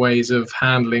better ways of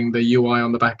handling the UI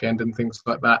on the back end and things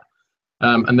like that.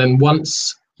 And then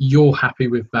once you're happy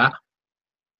with that,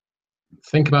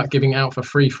 think about giving out for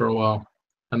free for a while,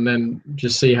 and then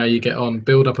just see how you get on.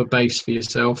 Build up a base for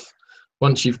yourself.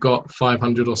 Once you've got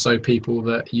 500 or so people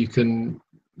that you can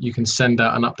send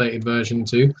out an updated version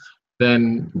to,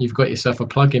 then you've got yourself a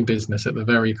plugin business at the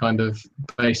very kind of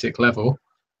basic level,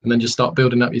 and then just start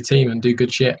building up your team and do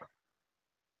good shit.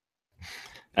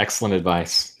 Excellent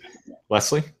advice.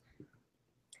 Leslie?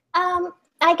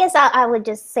 I guess I would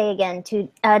just say again to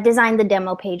design the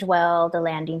demo page well, the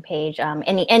landing page,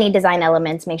 any design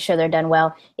elements, make sure they're done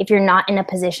well. If you're not in a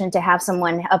position to have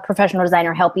someone, a professional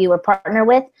designer, help you or partner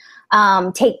with,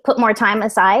 put more time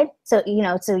aside so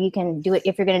you can do it.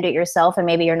 If you're going to do it yourself and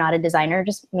maybe you're not a designer,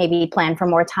 just maybe plan for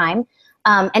more time.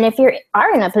 And if you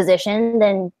are in a position,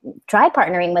 then try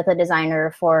partnering with a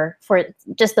designer for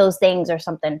just those things or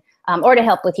something, or to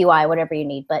help with UI, whatever you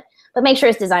need. But make sure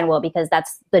it's designed well, because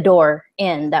that's the door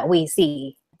in that we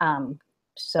see.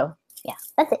 So yeah,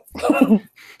 that's it.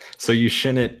 So you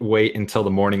shouldn't wait until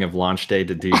the morning of launch day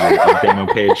to do your demo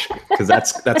page, because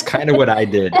that's kind of what I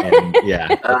did. And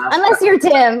yeah. Unless you're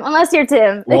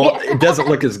Tim. Well, it doesn't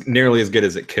look as nearly as good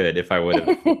as it could if I would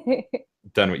have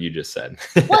done what you just said.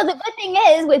 Well, the good thing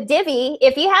is with Divi,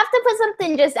 if you have to put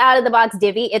something just out of the box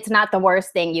Divi, it's not the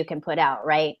worst thing you can put out,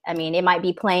 right? I mean, it might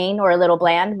be plain or a little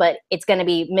bland, but it's going to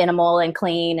be minimal and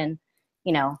clean, and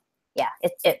yeah,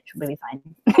 it should be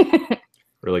fine.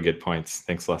 Really good points.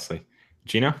 Thanks, Leslie.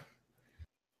 Gino?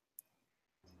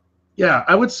 Yeah,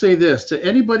 I would say this to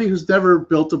anybody who's never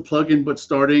built a plugin but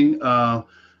starting.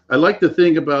 I like the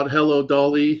thing about Hello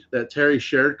Dolly that Terry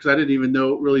shared, because I didn't even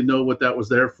really know what that was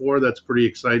there for. That's pretty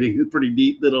exciting, pretty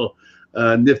neat little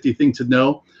nifty thing to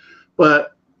know.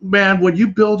 But man, when you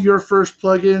build your first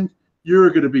plugin, you're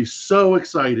going to be so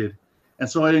excited. And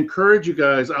so I encourage you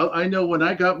guys. I know when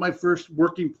I got my first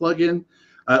working plugin,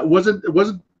 it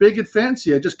wasn't big and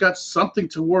fancy. I just got something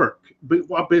to work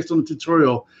based on the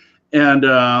tutorial, and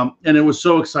it was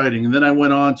so exciting. And then I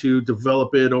went on to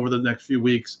develop it over the next few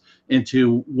weeks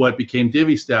into what became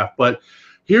DiviStaff. But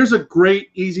here's a great,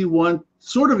 easy one,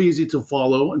 sort of easy to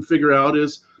follow and figure out,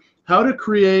 is how to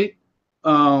create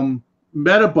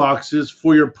meta boxes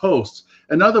for your posts.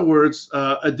 In other words,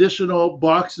 additional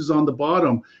boxes on the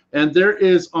bottom. And there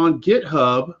is on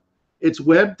GitHub, it's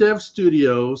Web Dev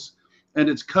Studios, and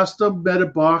it's custom meta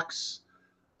box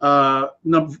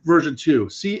version 2,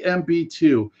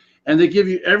 CMB2. And they give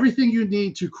you everything you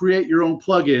need to create your own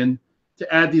plugin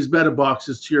to add these meta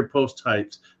boxes to your post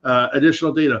types,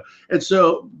 additional data. And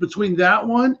so between that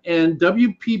one and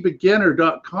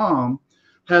WPBeginner.com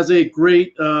has a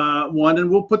great one, and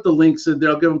we'll put the links in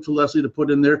there. I'll give them to Leslie to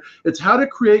put in there. It's how to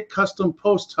create custom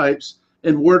post types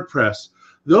in WordPress.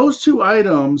 Those two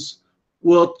items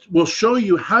will show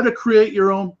you how to create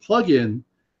your own plugin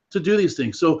to do these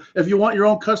things. So if you want your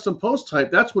own custom post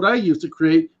type, that's what I use to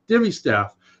create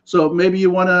DiviStaff. So maybe you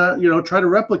want to try to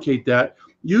replicate that.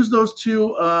 Use those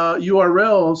two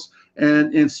URLs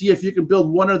and see if you can build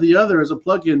one or the other as a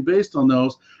plugin based on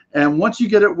those. And once you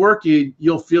get it working,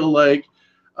 you'll feel like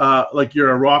you're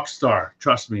a rock star.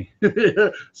 Trust me.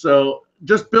 So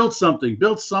just build something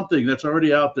that's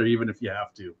already out there, even if you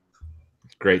have to.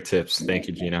 Great tips. Thank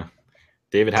you, Gino.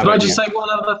 David, how Can about I just say one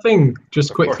other thing,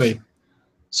 just quickly?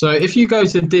 So if you go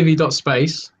to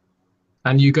divi.space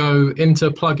and you go into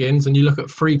plugins and you look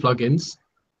at free plugins,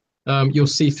 you'll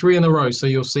see 3 in a row. So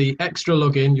you'll see extra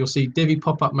login, you'll see Divi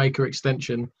pop-up maker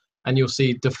extension, and you'll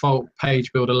see default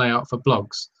page builder layout for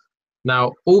blogs.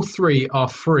 Now, all 3 are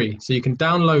free. So you can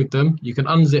download them, you can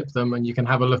unzip them, and you can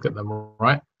have a look at them,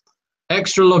 right?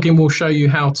 Extra login will show you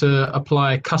how to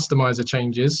apply customizer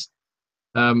changes,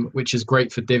 which is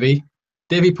great for Divi.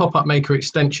 Divi pop-up maker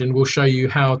extension will show you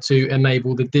how to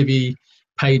enable the Divi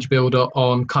page builder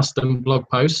on custom blog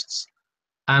posts.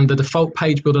 And the default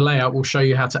page builder layout will show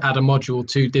you how to add a module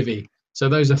to Divi. So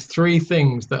those are 3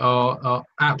 things that are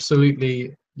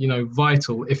absolutely,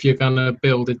 vital if you're going to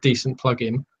build a decent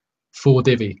plugin for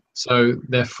Divi. So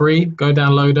they're free. Go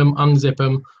download them, unzip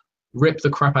them, rip the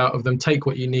crap out of them, take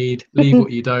what you need, leave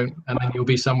what you don't, and then you'll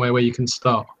be somewhere where you can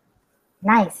start.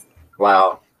 Nice.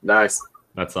 Wow, nice.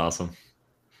 That's awesome.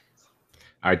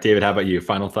 All right, David, how about you?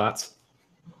 Final thoughts?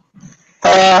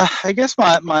 I guess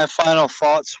my final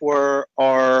thoughts are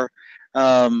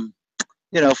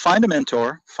find a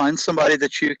mentor, find somebody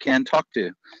that you can talk to,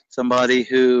 somebody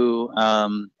who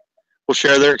will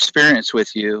share their experience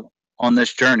with you on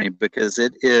this journey, because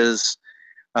it is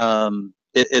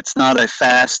it's not a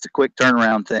fast, quick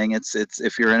turnaround thing. It's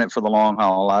if you're in it for the long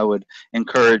haul, I would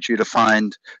encourage you to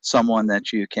find someone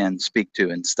that you can speak to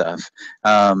and stuff.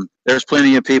 There's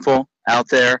plenty of people out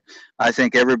there. I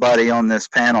think everybody on this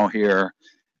panel here,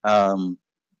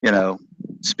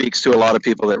 speaks to a lot of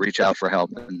people that reach out for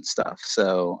help and stuff.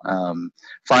 So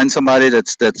find somebody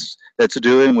that's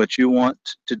doing what you want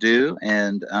to do,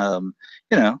 and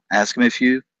ask them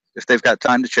if they've got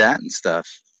time to chat and stuff.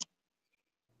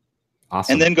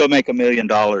 Awesome. And then go make $1 million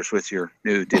with your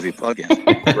new Divi plugin.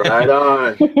 Right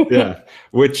on. Yeah,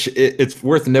 which it's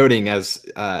worth noting, as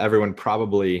everyone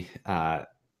probably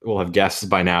will have guessed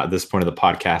by now at this point of the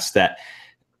podcast, that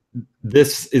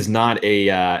this is not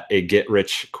a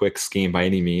get-rich-quick scheme by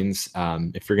any means.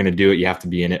 If you're going to do it, you have to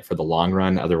be in it for the long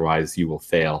run. Otherwise, you will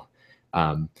fail.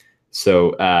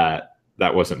 So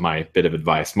that wasn't my bit of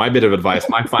advice. My bit of advice,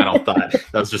 my final thought,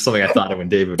 that was just something I thought of when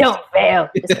David Don't fail.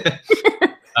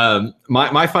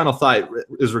 My final thought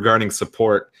is regarding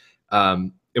support.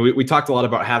 We talked a lot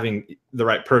about having the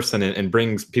right person and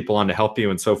brings people on to help you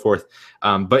and so forth.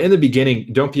 But in the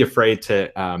beginning, don't be afraid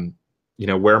to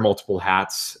wear multiple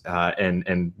hats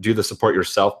and do the support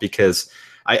yourself, because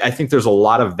I think there's a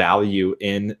lot of value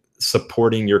in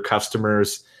supporting your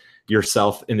customers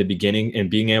yourself in the beginning and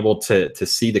being able to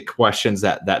see the questions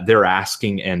that they're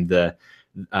asking and the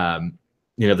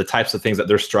types of things that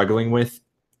they're struggling with.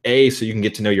 So you can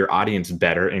get to know your audience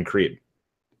better and create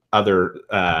other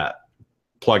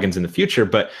plugins in the future,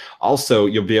 but also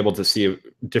you'll be able to see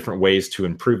different ways to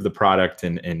improve the product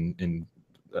and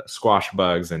squash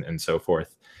bugs and so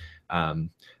forth.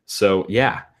 So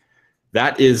yeah,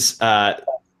 that is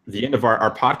the end of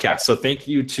our podcast. So thank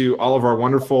you to all of our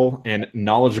wonderful and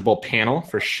knowledgeable panel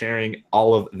for sharing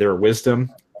all of their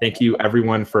wisdom. Thank you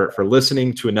everyone for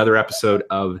listening to another episode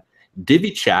of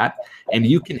Divi Chat, and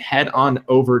you can head on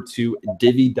over to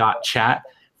divi.chat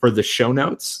for the show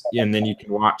notes, and then you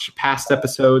can watch past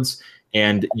episodes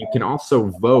And you can also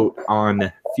vote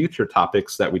on future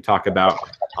topics that we talk about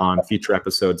on future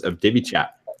episodes of Divi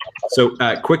Chat. So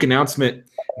quick announcement,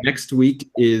 next week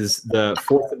is the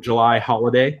 4th of July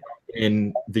holiday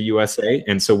in the USA.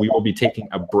 And so we will be taking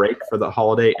a break for the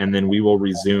holiday, and then we will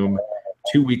resume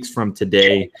 2 weeks from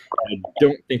today. I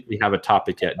don't think we have a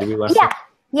topic yet. Do we, Leslie?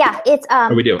 Yeah. It's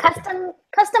we do.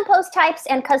 custom post types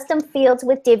and custom fields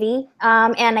with Divi.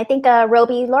 And I think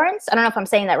Roby Lawrence, I don't know if I'm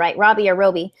saying that right, Robbie or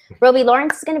Roby. Roby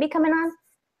Lawrence is going to be coming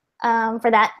on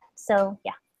for that. So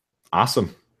yeah.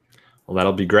 Awesome. Well,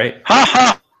 that'll be great. Ha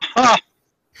ha ha!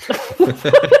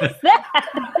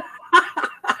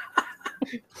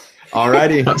 All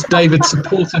righty. That's David's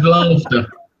supported laughter.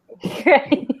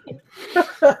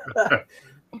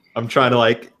 I'm trying to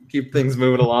like keep things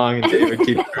moving along, and David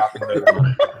keeps dropping those.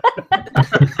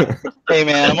 Hey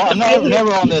man, I'm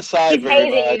never on this side very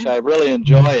much. I really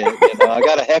enjoy it. You know, I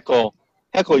gotta heckle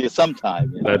you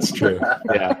sometime. You know? That's true.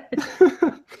 Yeah.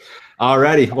 All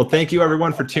righty. Well, thank you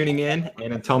everyone for tuning in,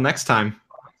 and until next time,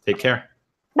 take care.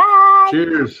 Bye.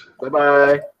 Cheers. Bye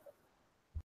bye.